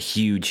wasn't like a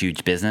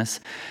huge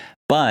business.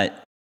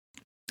 But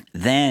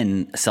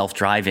then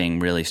self-driving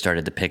really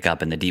started to pick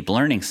up and the deep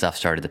learning stuff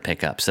started to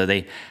pick up. So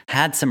they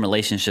had some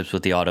relationships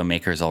with the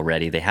automakers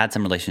already. They had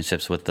some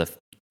relationships with the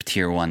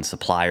tier one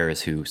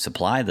suppliers who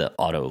supply the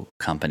auto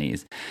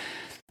companies.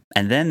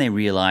 And then they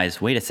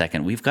realized, wait a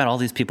second, we've got all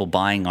these people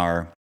buying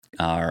our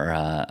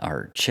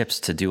chips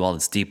to do all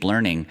this deep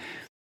learning.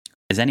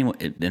 And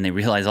they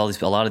realized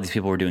a lot of these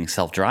people were doing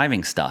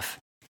self-driving stuff.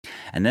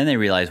 And then they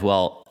realized,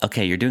 well,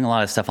 okay, you're doing a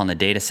lot of stuff on the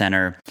data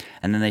center.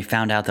 And then they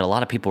found out that a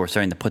lot of people were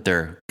starting to put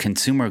their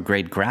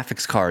consumer-grade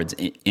graphics cards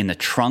in the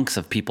trunks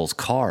of people's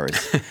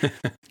cars.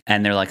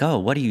 And they're like, oh,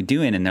 what are you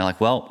doing? And they're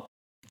like, well,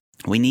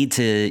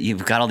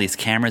 you've got all these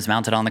cameras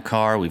mounted on the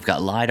car. We've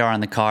got LiDAR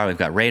on the car. We've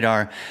got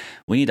radar.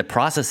 We need to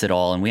process it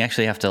all. And we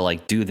actually have to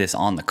do this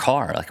on the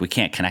car. We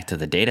can't connect to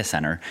the data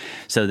center.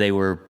 So they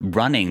were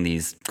running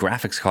these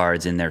graphics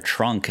cards in their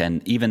trunk.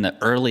 And even the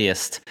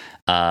earliest,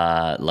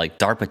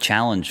 DARPA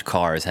challenge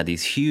cars had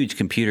these huge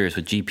computers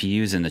with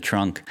GPUs in the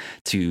trunk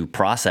to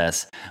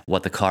process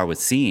what the car was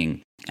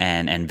seeing.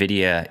 And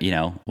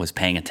NVIDIA, was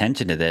paying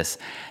attention to this.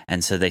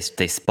 And so they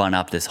spun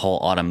up this whole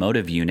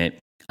automotive unit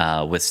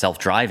with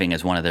self-driving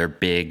as one of their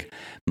big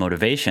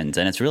motivations.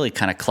 And it's really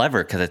kind of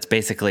clever because it's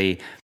basically,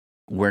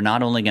 we're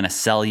not only going to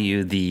sell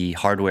you the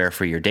hardware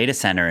for your data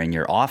center and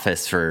your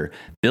office for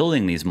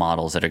building these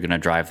models that are going to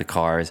drive the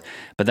cars,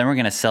 but then we're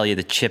going to sell you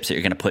the chips that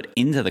you're going to put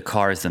into the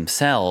cars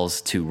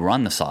themselves to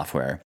run the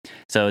software.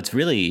 So it's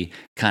really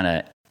kind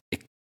of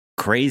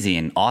crazy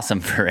and awesome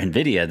for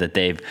NVIDIA that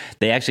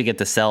they actually get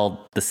to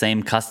sell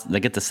they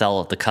get to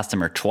sell the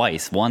customer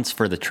twice, once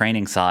for the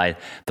training side,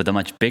 but the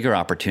much bigger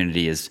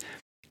opportunity is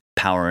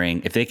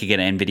powering, if they could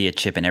get an NVIDIA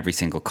chip in every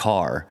single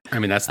car. I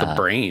mean, that's the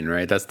brain,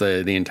 right? That's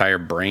the entire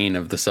brain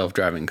of the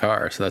self-driving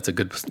car. So that's a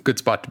good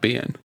spot to be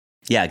in.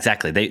 Yeah,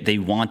 exactly. They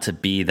want to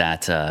be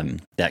that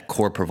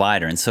core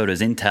provider, and so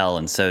does Intel,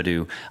 and so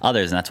do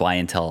others. And that's why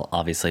Intel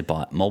obviously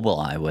bought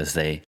Mobileye, was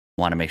they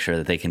want to make sure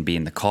that they can be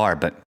in the car.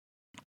 But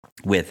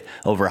with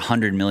over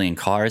 100 million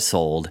cars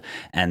sold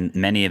and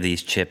many of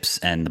these chips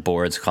and the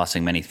boards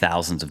costing many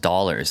thousands of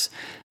dollars,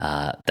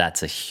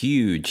 that's a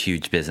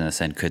huge business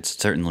and could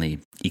certainly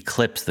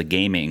eclipse the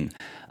gaming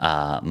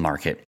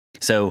market.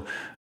 So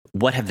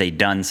what have they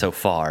done so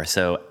far?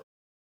 So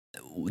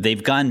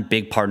they've gotten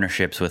big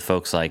partnerships with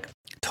folks like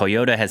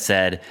Toyota has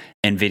said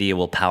NVIDIA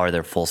will power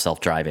their full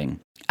self-driving.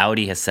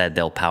 Audi has said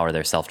they'll power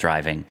their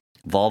self-driving.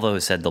 Volvo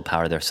has said they'll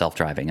power their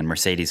self-driving, and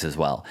Mercedes as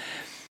well.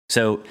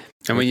 So,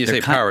 and when you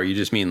say power, you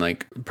just mean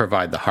like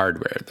provide the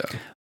hardware, though.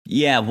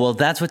 Yeah, well,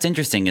 that's what's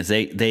interesting is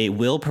they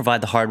will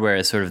provide the hardware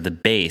as sort of the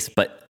base,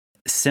 but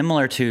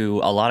similar to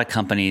a lot of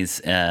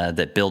companies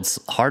that builds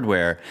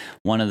hardware,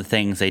 one of the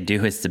things they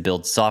do is to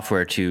build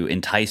software to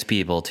entice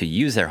people to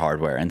use their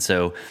hardware. And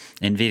so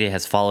NVIDIA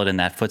has followed in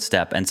that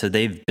footstep. And so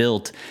they've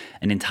built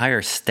an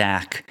entire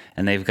stack,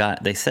 and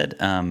they said,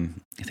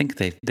 I think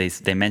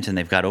they mentioned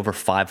they've got over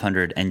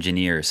 500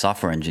 engineers,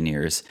 software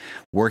engineers,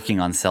 working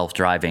on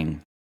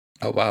self-driving.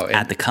 Oh wow!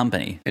 At the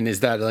company. And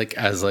is that like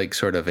as like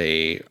sort of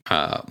a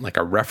like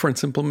a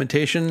reference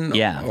implementation?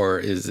 Yeah. Or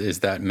is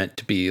that meant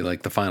to be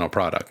like the final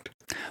product?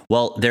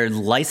 Well, they're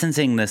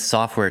licensing this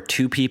software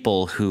to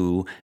people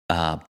who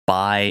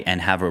buy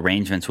and have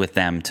arrangements with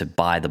them to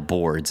buy the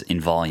boards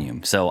in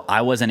volume. So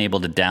I wasn't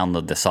able to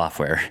download the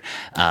software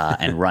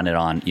and run it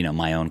on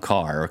my own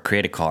car or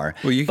create a car.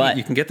 Well, you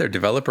can get their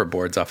developer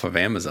boards off of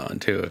Amazon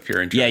too if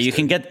you're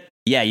interested.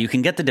 Yeah, you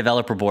can get the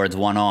developer boards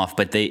one-off,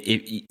 but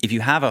if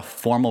you have a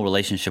formal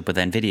relationship with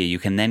NVIDIA, you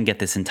can then get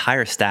this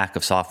entire stack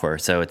of software.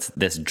 So it's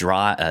this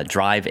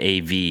Drive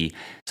AV,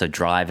 so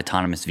Drive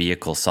Autonomous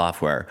Vehicle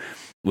software,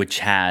 which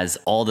has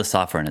all the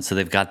software in it. So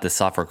they've got this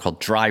software called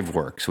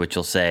DriveWorks, which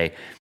will say,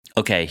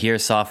 okay,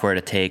 here's software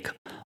to take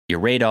your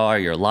radar,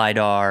 your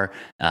LiDAR,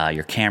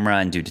 your camera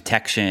and do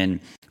detection,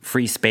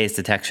 free space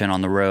detection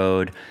on the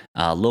road,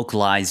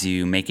 localize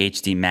you, make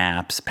HD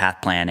maps, path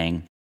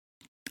planning.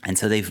 And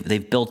so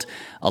they've built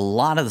a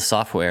lot of the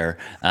software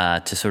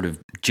to sort of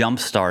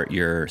jumpstart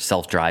your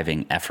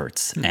self-driving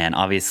efforts. And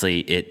obviously,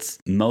 it's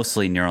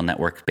mostly neural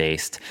network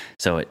based,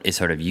 so it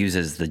sort of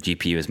uses the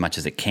GPU as much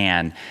as it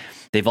can.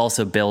 They've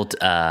also built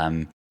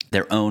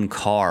their own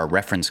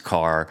reference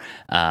car,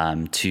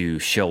 to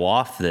show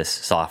off this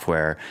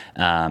software.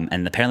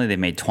 And apparently they've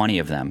made 20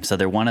 of them. So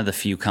they're one of the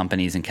few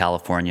companies in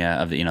California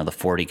of the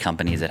 40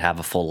 companies that have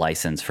a full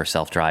license for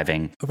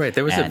self-driving. Oh, right.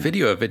 There was a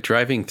video of it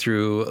driving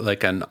through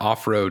like an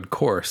off-road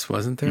course,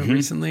 wasn't there,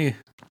 recently?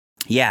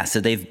 Yeah. So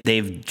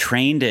they've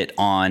trained it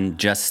on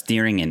just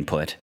steering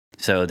input.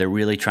 So they're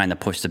really trying to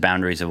push the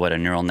boundaries of what a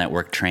neural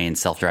network trained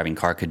self-driving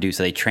car could do.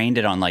 So they trained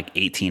it on like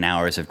 18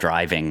 hours of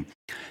driving,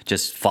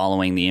 just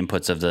following the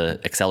inputs of the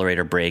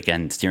accelerator, brake,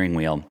 and steering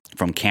wheel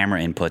from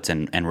camera inputs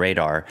and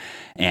radar.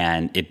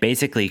 And it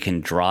basically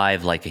can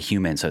drive like a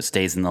human. So it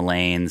stays in the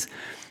lanes,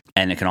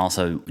 and it can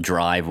also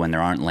drive when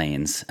there aren't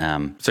lanes.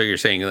 So you're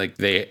saying like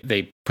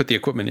they put the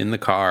equipment in the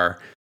car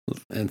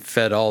and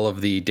fed all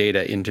of the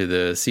data into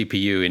the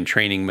CPU in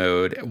training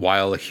mode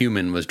while a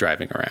human was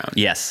driving around.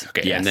 Yes.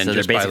 Okay. Yes. And then so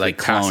just by like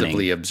cloning.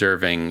 passively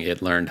observing,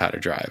 it learned how to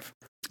drive.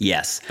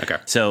 Yes. Okay.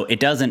 So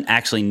it doesn't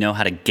actually know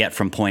how to get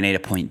from point A to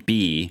point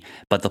B,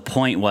 but the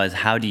point was,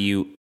 how do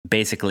you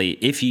basically,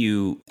 if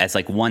you, as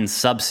like one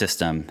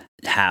subsystem,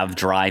 have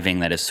driving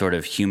that is sort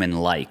of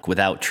human-like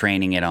without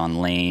training it on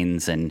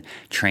lanes and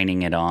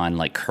training it on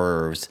like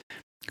curves,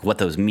 what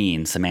those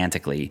mean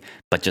semantically,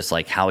 but just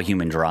like how a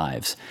human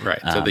drives. Right.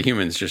 So the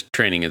human's just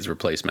training its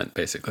replacement,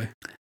 basically.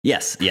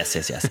 Yes.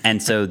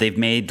 And so they've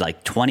made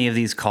like 20 of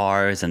these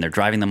cars, and they're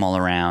driving them all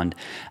around.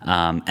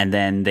 And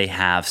then they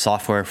have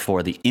software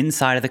for the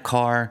inside of the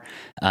car.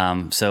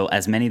 So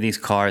as many of these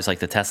cars, like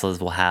the Teslas,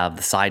 will have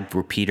the side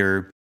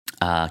repeater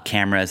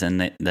cameras,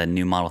 and the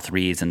new Model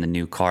 3s and the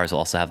new cars will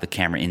also have the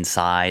camera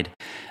inside.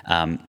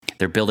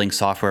 They're building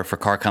software for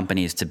car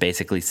companies to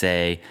basically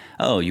say,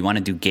 oh, you want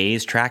to do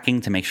gaze tracking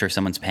to make sure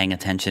someone's paying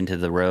attention to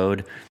the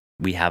road?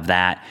 We have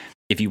that.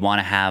 If you want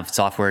to have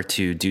software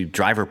to do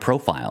driver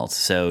profiles,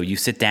 so you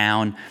sit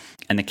down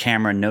and the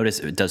camera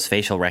does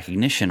facial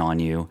recognition on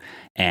you,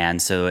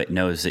 and so it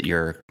knows that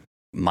you're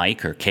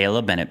Mike or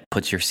Caleb, and it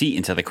puts your seat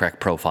into the correct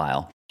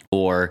profile.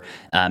 Or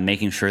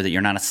making sure that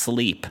you're not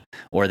asleep,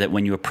 or that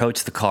when you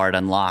approach the car, it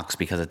unlocks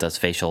because it does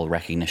facial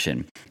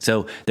recognition.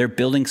 So they're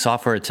building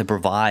software to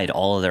provide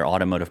all of their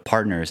automotive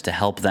partners to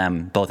help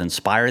them both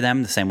inspire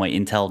them, the same way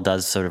Intel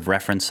does sort of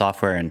reference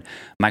software and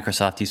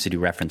Microsoft used to do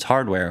reference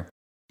hardware,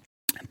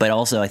 but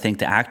also I think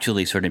to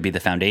actually sort of be the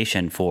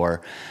foundation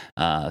for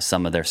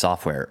some of their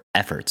software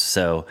efforts.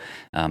 So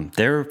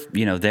they're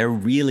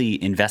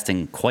really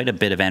investing quite a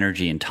bit of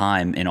energy and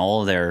time in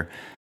all of their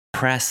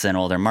press and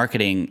all their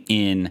marketing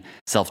in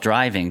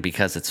self-driving,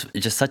 because it's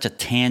just such a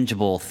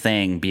tangible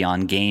thing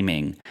beyond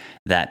gaming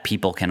that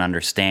people can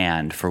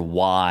understand for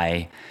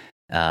why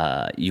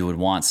you would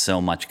want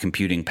so much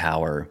computing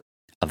power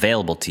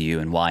available to you,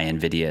 and why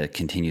NVIDIA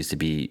continues to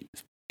be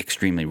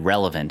extremely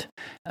relevant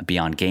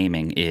beyond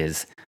gaming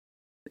is,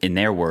 in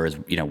their words,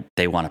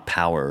 they want to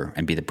power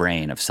and be the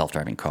brain of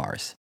self-driving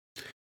cars.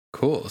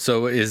 Cool.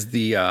 So is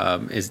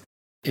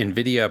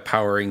NVIDIA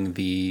powering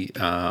the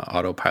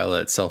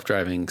autopilot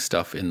self-driving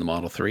stuff in the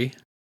Model 3?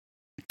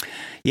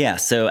 Yeah,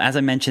 so as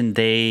I mentioned,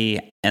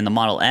 they and the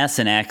Model S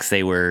and X,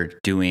 they were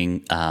doing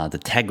the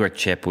Tegra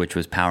chip, which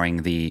was powering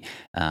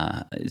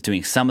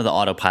doing some of the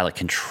autopilot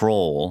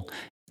control,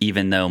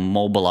 even though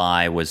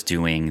Mobileye was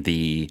doing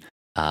the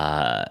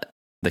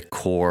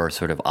core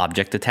sort of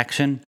object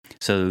detection.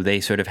 So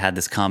they sort of had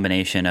this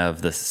combination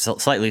of the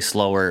slightly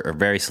slower or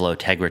very slow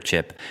Tegra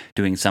chip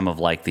doing some of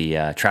like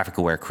the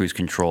traffic-aware cruise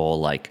control,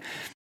 like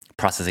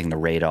processing the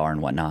radar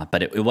and whatnot,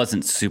 but it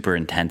wasn't super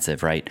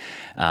intensive, right?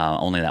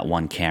 Only that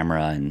one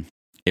camera, and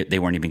they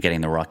weren't even getting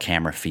the raw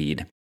camera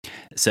feed.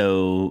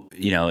 So,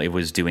 it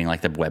was doing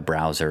like the web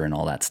browser and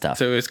all that stuff.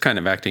 So it was kind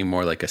of acting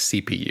more like a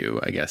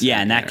CPU, I guess.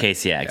 Yeah, in that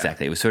case, yeah,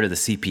 exactly. It was sort of the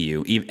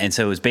CPU. And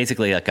so it was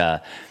basically like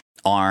a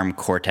ARM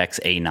Cortex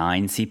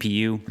A9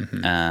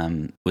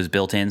 CPU was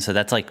built in. So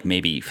that's like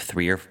maybe that's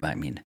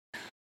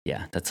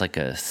like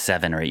a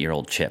 7 or 8 year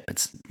old chip.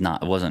 It's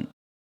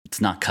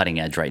not cutting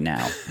edge right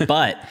now.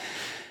 But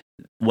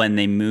when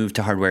they moved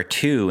to hardware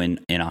 2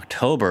 in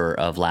October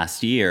of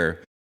last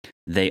year,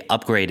 they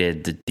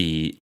upgraded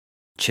the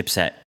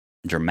chipset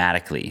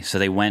dramatically. So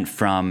they went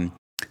from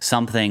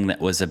something that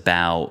was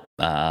about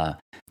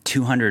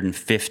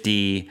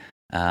 250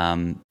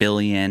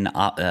 billion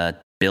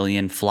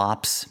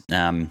flops,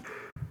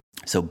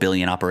 so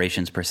billion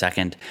operations per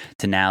second,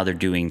 to now they're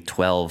doing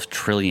 12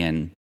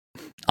 trillion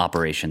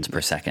operations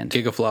per second.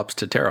 Gigaflops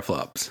to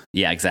teraflops.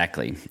 Yeah,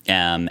 exactly.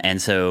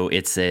 And so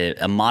it's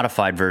a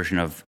modified version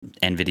of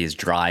NVIDIA's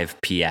Drive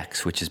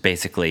PX, which is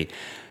basically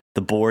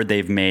the board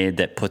they've made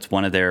that puts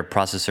one of their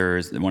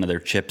processors, one of their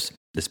chips,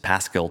 this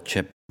Pascal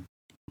chip,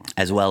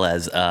 as well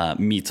as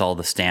meets all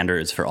the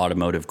standards for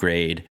automotive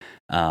grade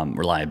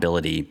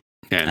reliability.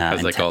 Yeah, it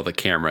has all the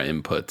camera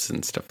inputs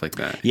and stuff like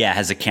that. Yeah, it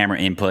has the camera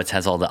inputs,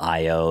 has all the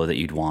I/O that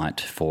you'd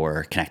want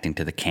for connecting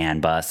to the CAN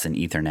bus and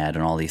Ethernet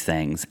and all these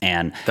things.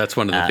 And that's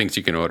one of the things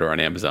you can order on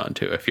Amazon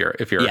too, if you're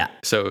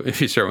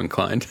so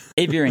inclined.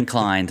 If you're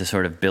inclined to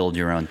sort of build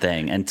your own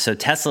thing. And so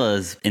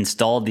Tesla's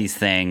installed these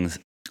things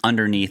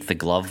underneath the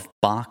glove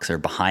box or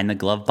behind the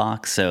glove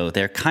box. So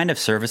they're kind of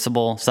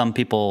serviceable. Some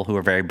people who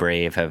are very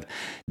brave have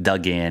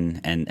dug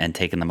in and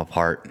taken them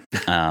apart.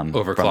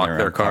 Overclocked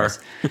their car.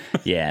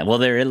 Yeah. Well,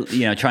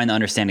 they're trying to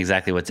understand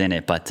exactly what's in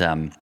it, but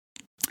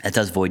it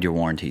does void your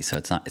warranty, so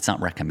it's not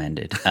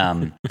recommended.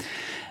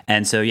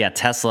 And so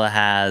Tesla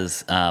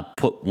has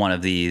put one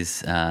of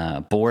these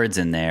boards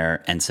in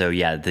there. And so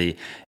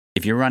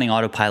if you're running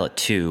Autopilot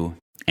 2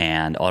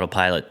 and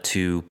Autopilot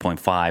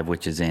 2.5,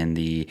 which is in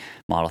the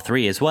Model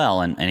 3 as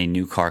well, and any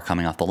new car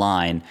coming off the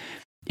line,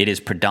 it is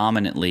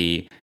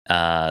predominantly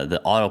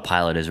the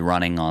Autopilot is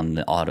running on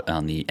the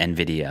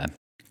NVIDIA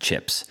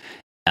chips.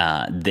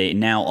 They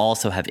now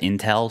also have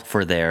Intel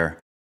for their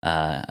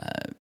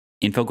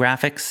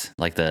infographics,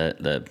 like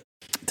the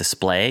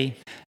display,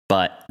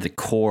 but the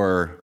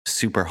core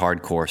super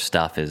hardcore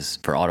stuff is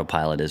for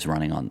Autopilot is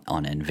running on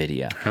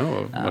NVIDIA.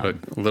 Oh, what a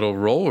little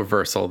role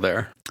reversal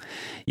there.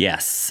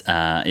 Yes,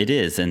 it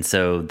is. And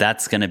so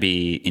that's going to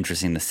be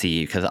interesting to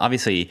see, because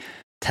obviously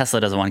Tesla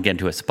doesn't want to get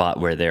into a spot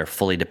where they're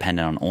fully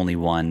dependent on only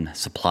one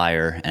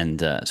supplier and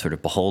sort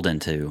of beholden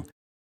to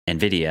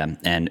NVIDIA.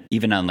 And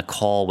even on the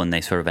call when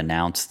they sort of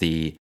announced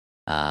the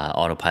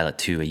Autopilot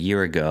 2 a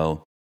year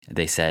ago,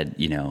 they said,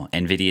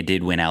 NVIDIA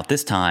did win out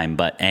this time,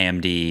 but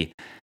AMD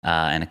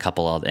and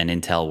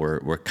Intel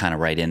were kind of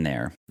right in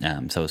there.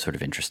 So it's sort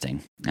of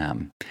interesting.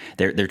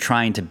 They're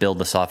trying to build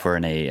the software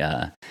in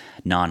a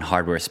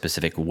non-hardware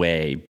specific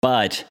way,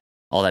 but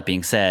all that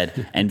being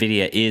said,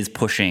 NVIDIA is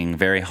pushing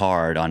very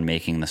hard on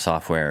making the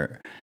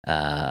software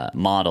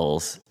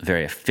models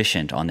very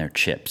efficient on their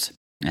chips.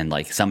 And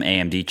like some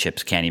AMD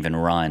chips can't even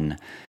run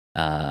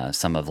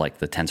some of like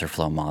the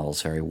TensorFlow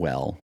models very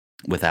well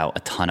without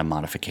a ton of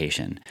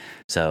modification.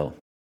 So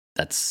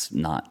that's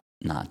not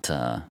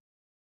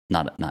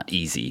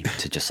easy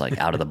to just like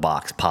out of the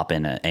box pop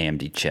in an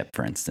AMD chip,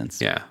 for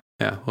instance. Yeah.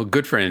 Well,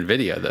 good for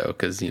NVIDIA though,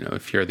 because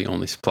if you're the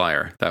only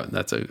supplier,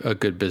 that's a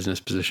good business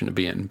position to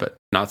be in, but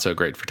not so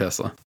great for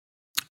Tesla.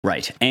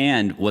 Right.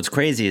 And what's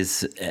crazy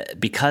is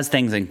because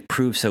things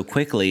improve so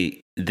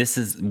quickly,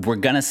 we're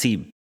going to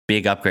see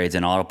big upgrades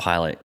in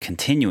Autopilot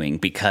continuing,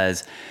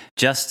 because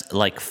just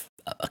like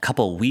a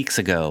couple of weeks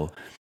ago,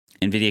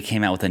 NVIDIA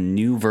came out with a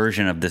new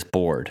version of this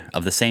board,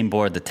 of the same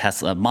board, the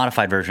Tesla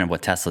modified version of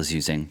what Tesla's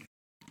using.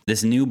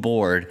 This new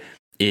board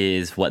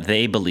is what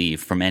they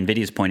believe, from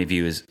NVIDIA's point of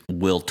view,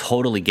 will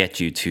totally get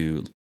you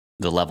to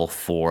the level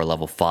 4,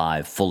 level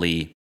 5,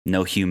 fully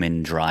no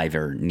human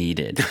driver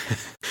needed.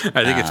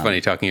 I think it's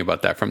funny talking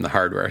about that from the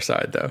hardware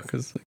side, though,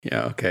 because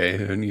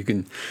and you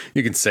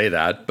can say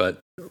that, but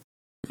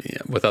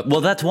without.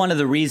 Well, that's one of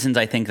the reasons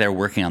I think they're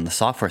working on the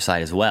software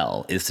side as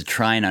well, is to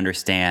try and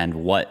understand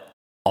what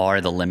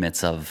are the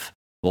limits of.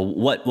 Well,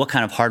 what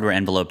kind of hardware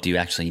envelope do you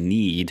actually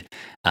need,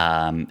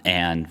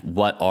 and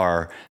what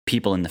are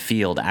people in the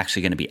field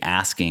actually going to be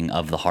asking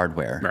of the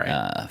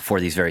hardware for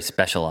these very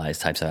specialized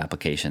types of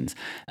applications?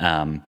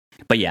 But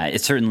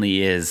it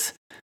certainly is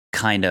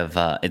kind of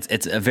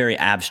it's a very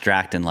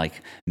abstract and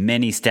like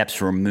many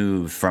steps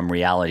removed from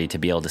reality to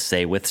be able to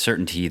say with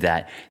certainty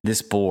that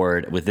this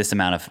board with this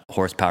amount of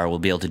horsepower will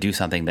be able to do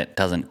something that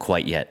doesn't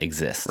quite yet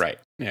exist. Right.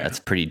 Yeah. That's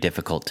pretty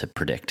difficult to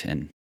predict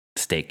and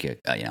stake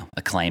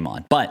a claim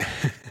on. But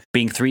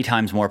being 3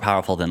 times more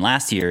powerful than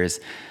last year's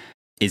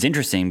is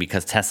interesting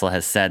because Tesla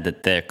has said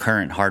that their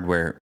current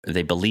hardware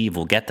they believe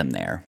will get them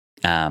there.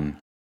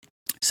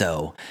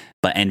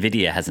 But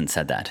NVIDIA hasn't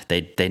said that.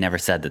 They never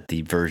said that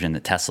the version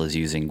that Tesla is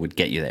using would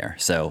get you there.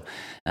 So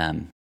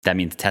that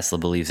means Tesla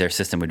believes their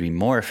system would be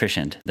more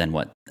efficient than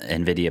what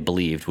NVIDIA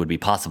believed would be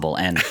possible.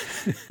 And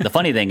the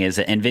funny thing is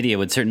that NVIDIA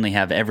would certainly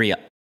have every,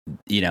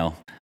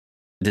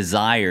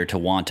 desire to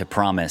want to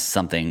promise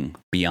something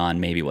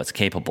beyond maybe what's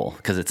capable,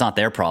 because it's not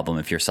their problem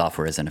if your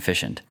software isn't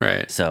efficient.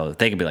 Right. So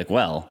they could be like,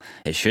 well,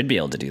 it should be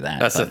able to do that.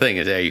 That's the thing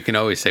is, you can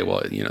always say,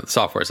 well, the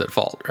software's at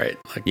fault, right?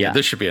 Like,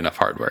 this should be enough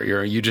hardware.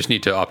 You just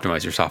need to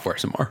optimize your software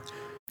some more.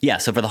 Yeah.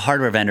 So for the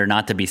hardware vendor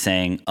not to be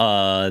saying,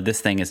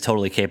 this thing is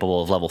totally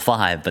capable of level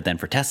 5, but then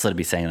for Tesla to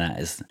be saying that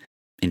is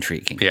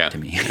intriguing to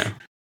me.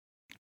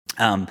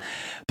 Yeah.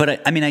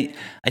 But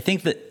I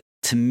think that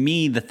to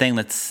me, the thing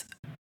that's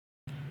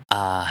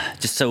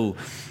just so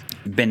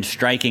been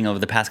striking over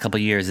the past couple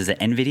of years is that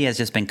NVIDIA has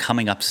just been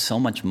coming up so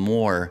much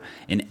more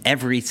in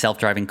every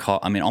self-driving car.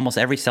 I mean, almost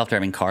every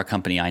self-driving car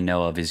company I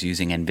know of is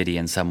using NVIDIA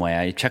in some way.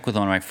 I checked with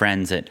one of my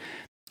friends at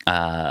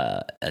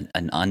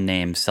an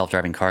unnamed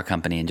self-driving car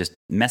company and just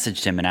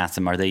messaged him and asked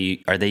him, are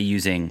they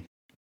using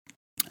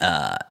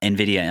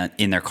NVIDIA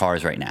in their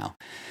cars right now?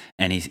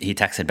 And he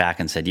texted back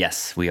and said,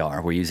 yes, we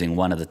are. We're using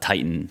one of the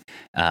Titan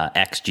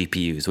X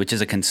GPUs, which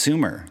is a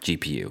consumer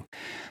GPU.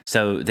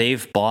 So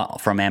they've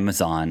bought from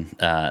Amazon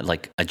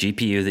like a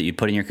GPU that you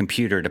put in your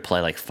computer to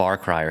play like Far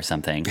Cry or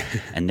something,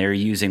 and they're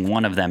using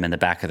one of them in the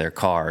back of their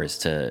cars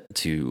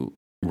to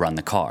run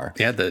the car.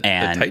 Yeah, the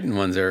Titan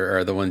ones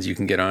are the ones you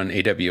can get on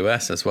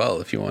AWS as well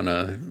if you want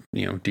to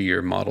do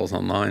your models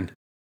online.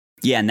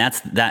 Yeah, and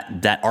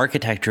that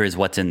architecture is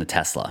what's in the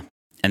Tesla.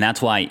 And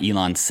that's why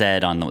Elon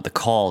said on the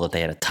call that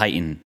they had a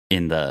Titan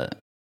in the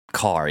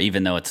car,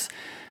 even though it's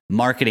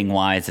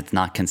marketing-wise, it's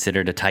not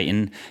considered a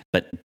Titan.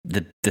 But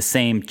the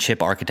same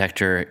chip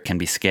architecture can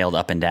be scaled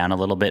up and down a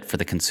little bit for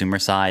the consumer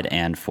side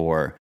and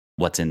for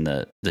what's in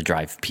the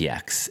Drive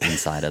PX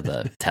inside of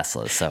the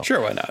Teslas. So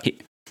sure, why not?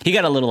 He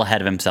got a little ahead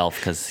of himself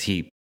because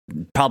he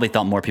probably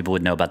thought more people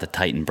would know about the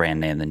Titan brand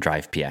name than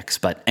Drive PX.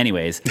 But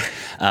anyways,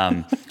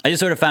 I just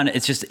sort of found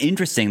it's just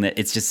interesting that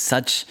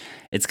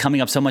it's coming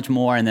up so much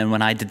more. And then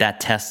when I did that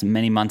test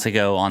many months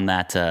ago on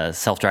that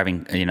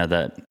self-driving,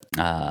 the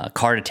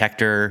car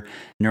detector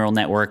neural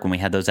network, when we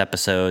had those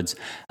episodes,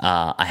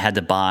 I had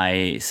to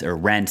buy or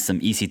rent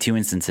some EC2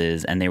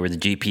 instances, and they were the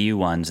GPU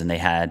ones, and they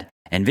had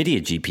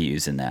NVIDIA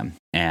GPUs in them.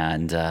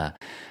 And I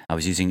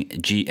was using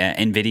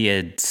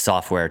NVIDIA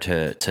software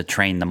to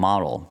train the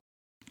model.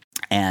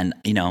 And,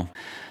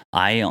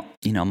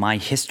 my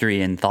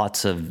history and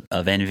thoughts of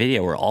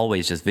NVIDIA were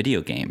always just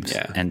video games.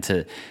 Yeah. And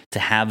to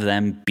have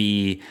them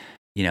be,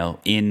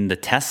 in the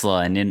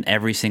Tesla and in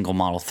every single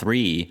Model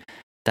 3,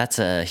 that's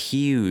a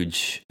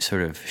huge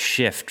sort of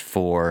shift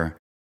for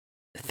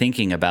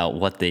thinking about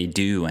what they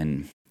do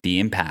and the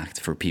impact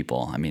for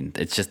people. I mean,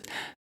 it's just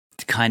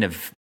kind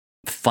of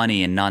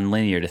funny and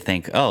nonlinear to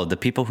think, the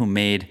people who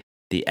made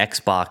the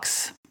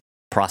Xbox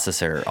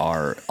processor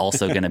are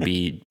also going to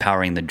be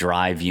powering the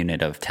drive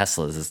unit of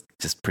Teslas is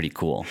just pretty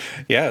cool.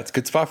 Yeah, it's a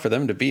good spot for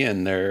them to be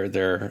in.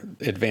 They're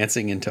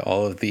advancing into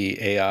all of the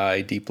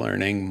AI deep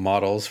learning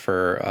models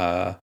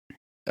for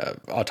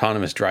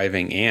autonomous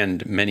driving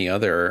and many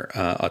other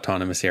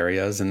autonomous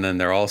areas. And then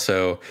they're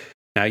also,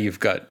 now you've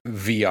got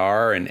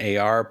VR and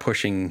AR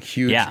pushing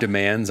huge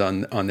demands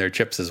on their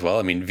chips as well.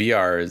 I mean,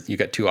 VR, you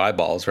got 2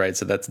 eyeballs, right?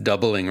 So that's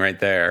doubling right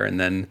there. And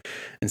then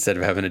instead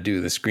of having to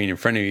do the screen in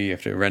front of you, you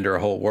have to render a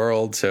whole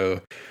world.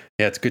 So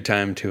yeah, it's a good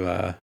time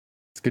to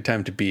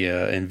be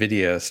a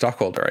NVIDIA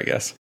stockholder, I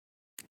guess.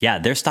 Yeah,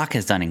 their stock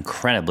has done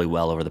incredibly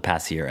well over the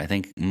past year. I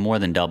think more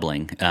than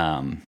doubling.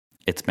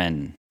 It's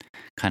been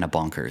kind of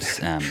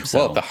bonkers.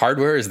 Well, the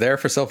hardware is there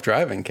for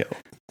self-driving, Kill.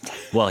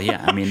 Well,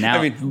 yeah. I mean,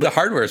 now the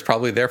hardware is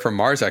probably there for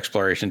Mars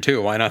exploration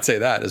too. Why not say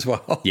that as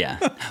well? Yeah.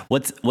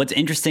 What's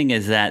interesting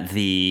is that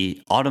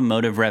the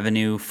automotive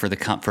revenue for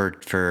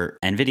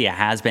NVIDIA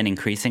has been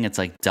increasing. It's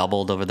like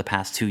doubled over the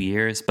past 2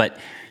 years, but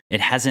it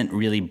hasn't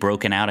really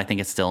broken out. I think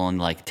it's still in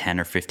like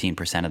 10 or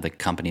 15% of the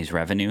company's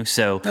revenue.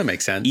 So that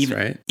makes sense,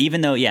 right?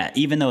 Even though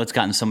it's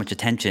gotten so much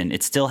attention,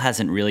 it still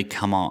hasn't really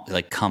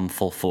come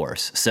full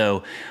force.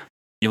 So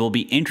it will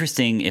be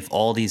interesting if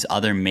all these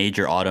other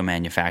major auto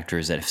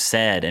manufacturers that have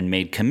said and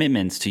made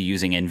commitments to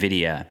using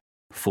NVIDIA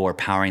for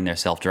powering their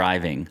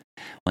self-driving,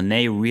 when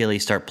they really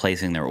start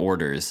placing their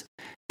orders,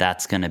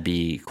 that's going to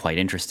be quite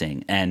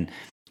interesting. And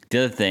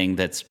the other thing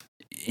that's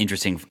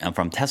interesting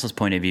from Tesla's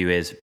point of view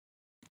is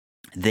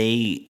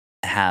they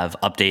have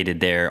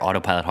updated their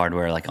autopilot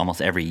hardware like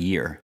almost every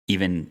year,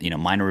 even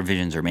minor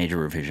revisions or major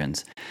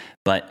revisions.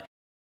 But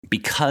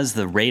because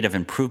the rate of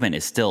improvement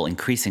is still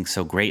increasing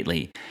so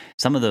greatly,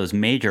 some of those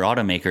major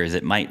automakers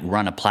that might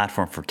run a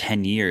platform for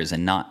 10 years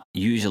and not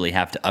usually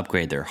have to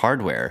upgrade their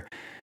hardware,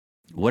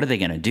 what are they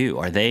going to do?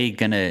 Are they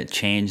going to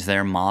change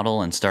their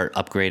model and start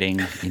upgrading,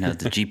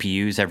 the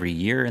GPUs every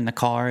year in the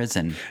cars?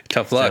 And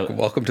tough luck.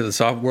 Welcome to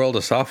the world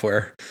of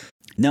software.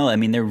 No, I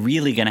mean, they're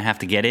really going to have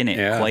to get in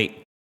it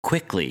quite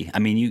quickly. I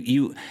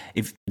mean,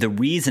 if the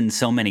reason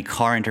so many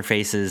car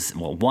interfaces,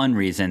 one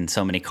reason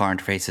so many car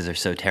interfaces are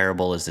so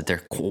terrible is that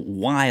they're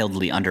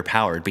wildly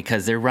underpowered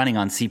because they're running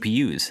on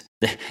CPUs.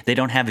 They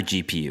don't have a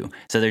GPU.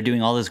 So they're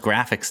doing all this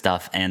graphic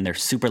stuff and they're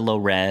super low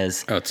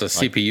res. Oh, it's a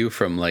CPU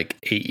from like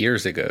 8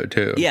 years ago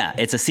too. Yeah,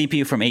 it's a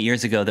CPU from 8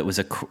 years ago that was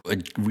a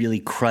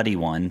really cruddy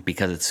one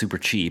because it's super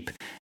cheap.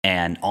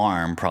 And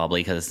ARM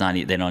probably because it's not.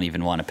 They don't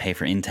even want to pay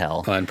for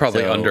Intel, and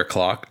probably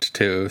underclocked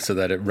too, so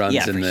that it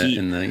runs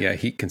in the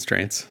heat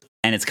constraints.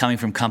 And it's coming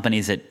from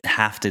companies that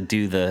have to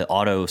do the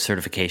auto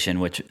certification,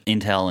 which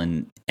Intel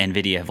and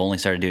NVIDIA have only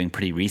started doing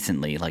pretty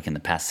recently, like in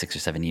the past 6 or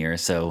 7 years.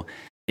 So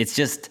it's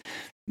just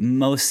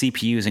most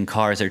CPUs in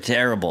cars are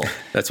terrible.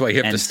 That's why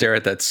you have to stare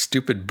at that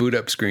stupid boot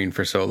up screen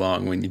for so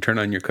long when you turn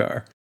on your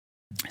car.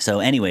 So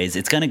anyways,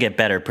 it's going to get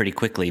better pretty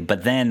quickly.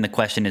 But then the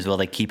question is, will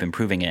they keep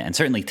improving it? And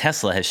certainly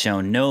Tesla has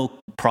shown no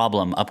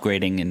problem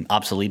upgrading and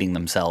obsoleting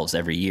themselves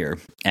every year.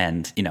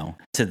 And,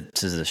 to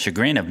the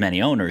chagrin of many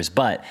owners.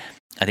 But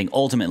I think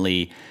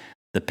ultimately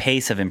the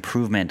pace of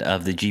improvement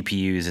of the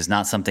GPUs is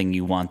not something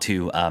you want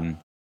to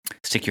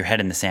stick your head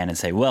in the sand and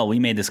say, well, we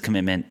made this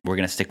commitment, we're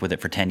going to stick with it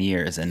for 10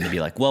 years. And they'd be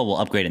like, well, we'll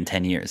upgrade in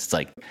 10 years. It's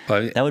like,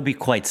 that would be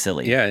quite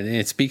silly. Yeah, and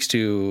it speaks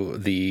to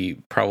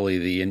probably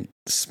the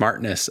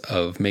smartness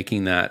of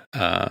making that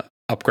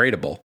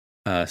upgradable.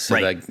 So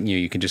that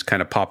you can just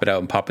kind of pop it out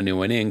and pop a new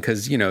one in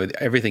because,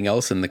 everything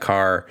else in the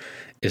car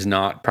is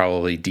not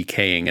probably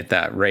decaying at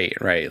that rate,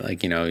 right?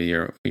 Like,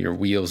 your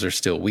wheels are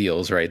still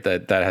wheels, right?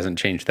 That hasn't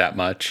changed that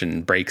much,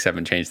 and brakes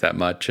haven't changed that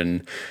much,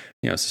 and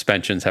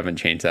suspensions haven't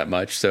changed that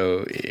much.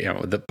 So,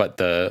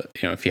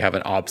 if you have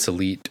an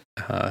obsolete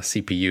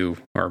CPU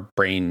or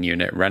brain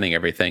unit running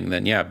everything,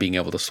 then being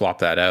able to swap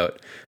that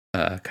out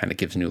kind of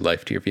gives new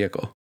life to your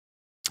vehicle.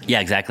 Yeah,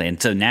 exactly.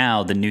 And so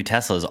now the new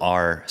Teslas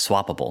are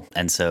swappable.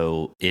 And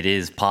so it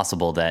is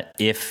possible that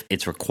if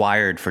it's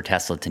required for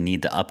Tesla to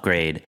need to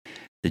upgrade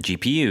the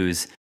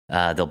GPUs,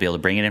 they'll be able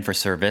to bring it in for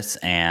service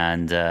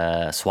and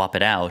swap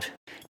it out.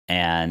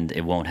 And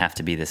it won't have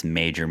to be this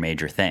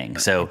major thing.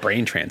 So a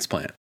brain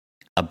transplant.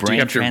 Do you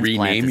have to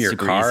rename your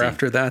car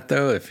after that,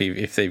 though? If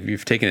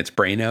you've taken its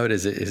brain out,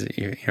 is it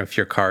if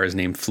your car is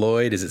named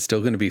Floyd, is it still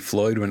going to be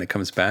Floyd when it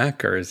comes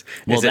back, or is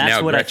it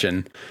now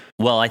Gretchen?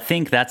 I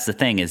think that's the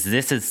thing. Is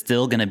this is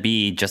still going to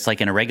be just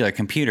like in a regular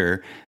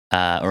computer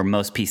or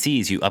most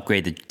PCs? You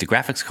upgrade the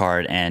graphics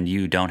card and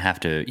you don't have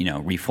to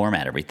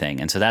reformat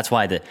everything. And so that's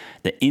why the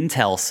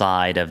Intel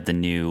side of the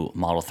new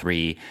Model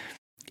 3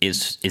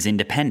 is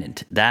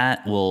independent.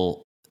 That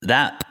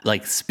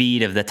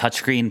speed of the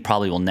touchscreen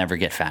probably will never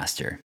get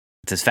faster.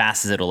 It's as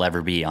fast as it'll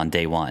ever be on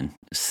day one,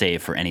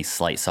 save for any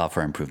slight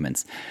software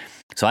improvements.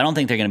 So I don't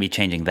think they're going to be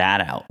changing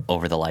that out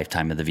over the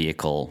lifetime of the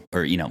vehicle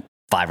or,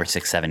 5 or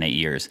 6, 7, 8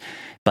 years.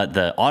 But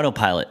the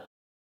autopilot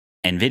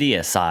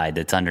NVIDIA side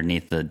that's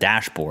underneath the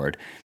dashboard,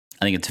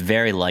 I think it's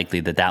very likely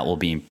that will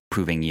be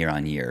improving year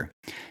on year.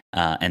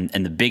 And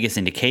the biggest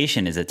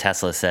indication is that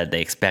Tesla said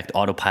they expect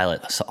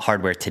autopilot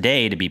hardware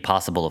today to be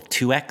possible of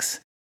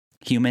 2x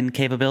human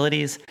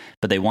capabilities,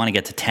 but they want to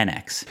get to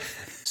 10x.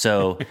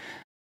 So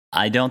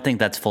I don't think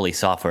that's fully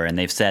software. And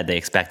they've said they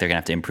expect they're going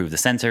to have to improve the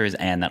sensors.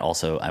 And that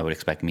also, I would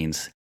expect,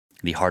 means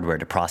the hardware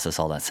to process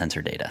all that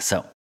sensor data.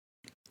 So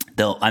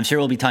though I'm sure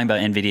we'll be talking about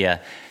NVIDIA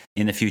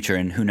in the future.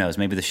 And who knows,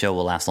 maybe the show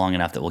will last long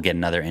enough that we'll get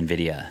another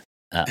NVIDIA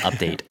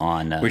update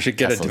on we should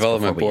get Teslas a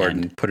development board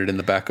and put it in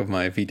the back of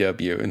my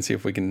VW and see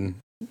if we can.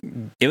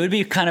 It would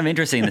be kind of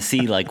interesting to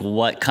see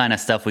what kind of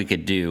stuff we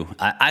could do.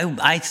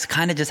 I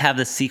kind of just have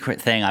this secret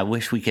thing. I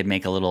wish we could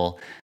make a little,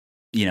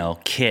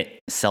 kit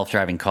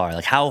self-driving car.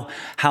 Like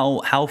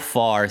how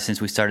far since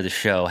we started the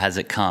show has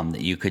it come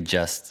that you could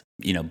just,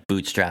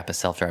 bootstrap a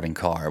self-driving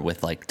car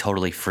with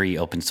totally free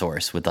open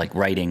source with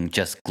writing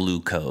just glue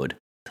code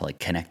to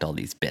connect all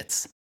these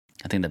bits.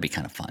 I think that'd be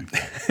kind of fun.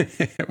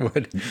 It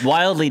would.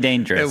 Wildly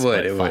dangerous.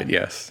 It would.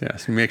 Yes.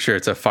 Make sure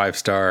it's a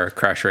 5-star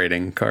crash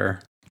rating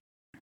car.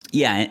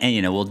 Yeah,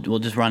 and we'll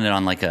just run it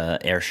on a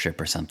airstrip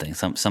or something,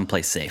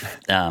 someplace safe,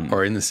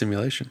 or in the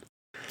simulation.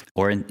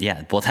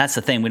 Well, that's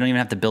the thing. We don't even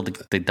have to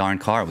build the darn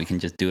car. We can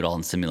just do it all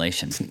in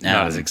simulation.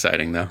 Not as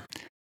exciting, though.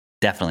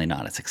 Definitely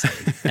not as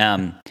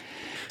exciting.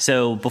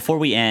 So before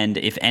we end,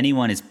 if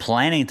anyone is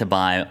planning to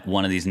buy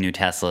one of these new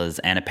Teslas,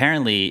 and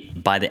apparently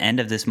by the end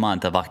of this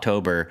month of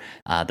October,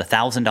 the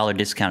 $1,000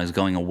 discount is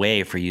going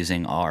away for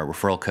using our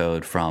referral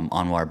code from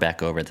Anwar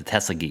Beck over at the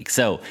Tesla Geek.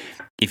 So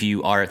if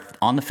you are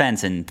on the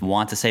fence and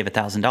want to save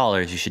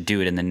 $1,000, you should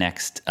do it in the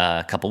next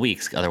couple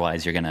weeks.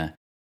 Otherwise, you're going to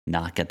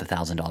not get the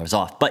 $1,000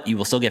 off. But you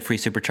will still get free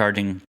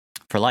supercharging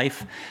for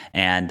life,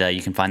 and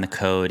you can find the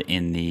code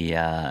in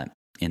the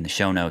in the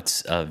show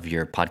notes of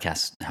your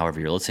podcast, however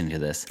you're listening to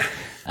this.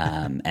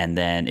 And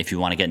then if you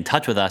want to get in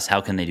touch with us, how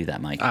can they do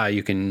that, Mike?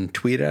 You can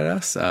tweet at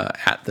us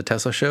at The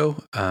Tesla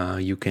Show.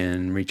 You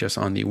can reach us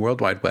on the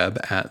World Wide Web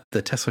at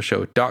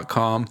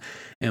theteslashow.com.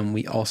 And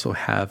we also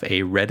have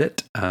a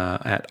Reddit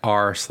at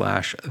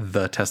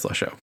r/The Tesla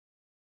Show.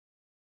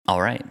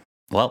 All right.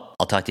 Well,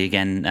 I'll talk to you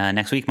again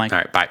next week, Mike. All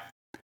right. Bye.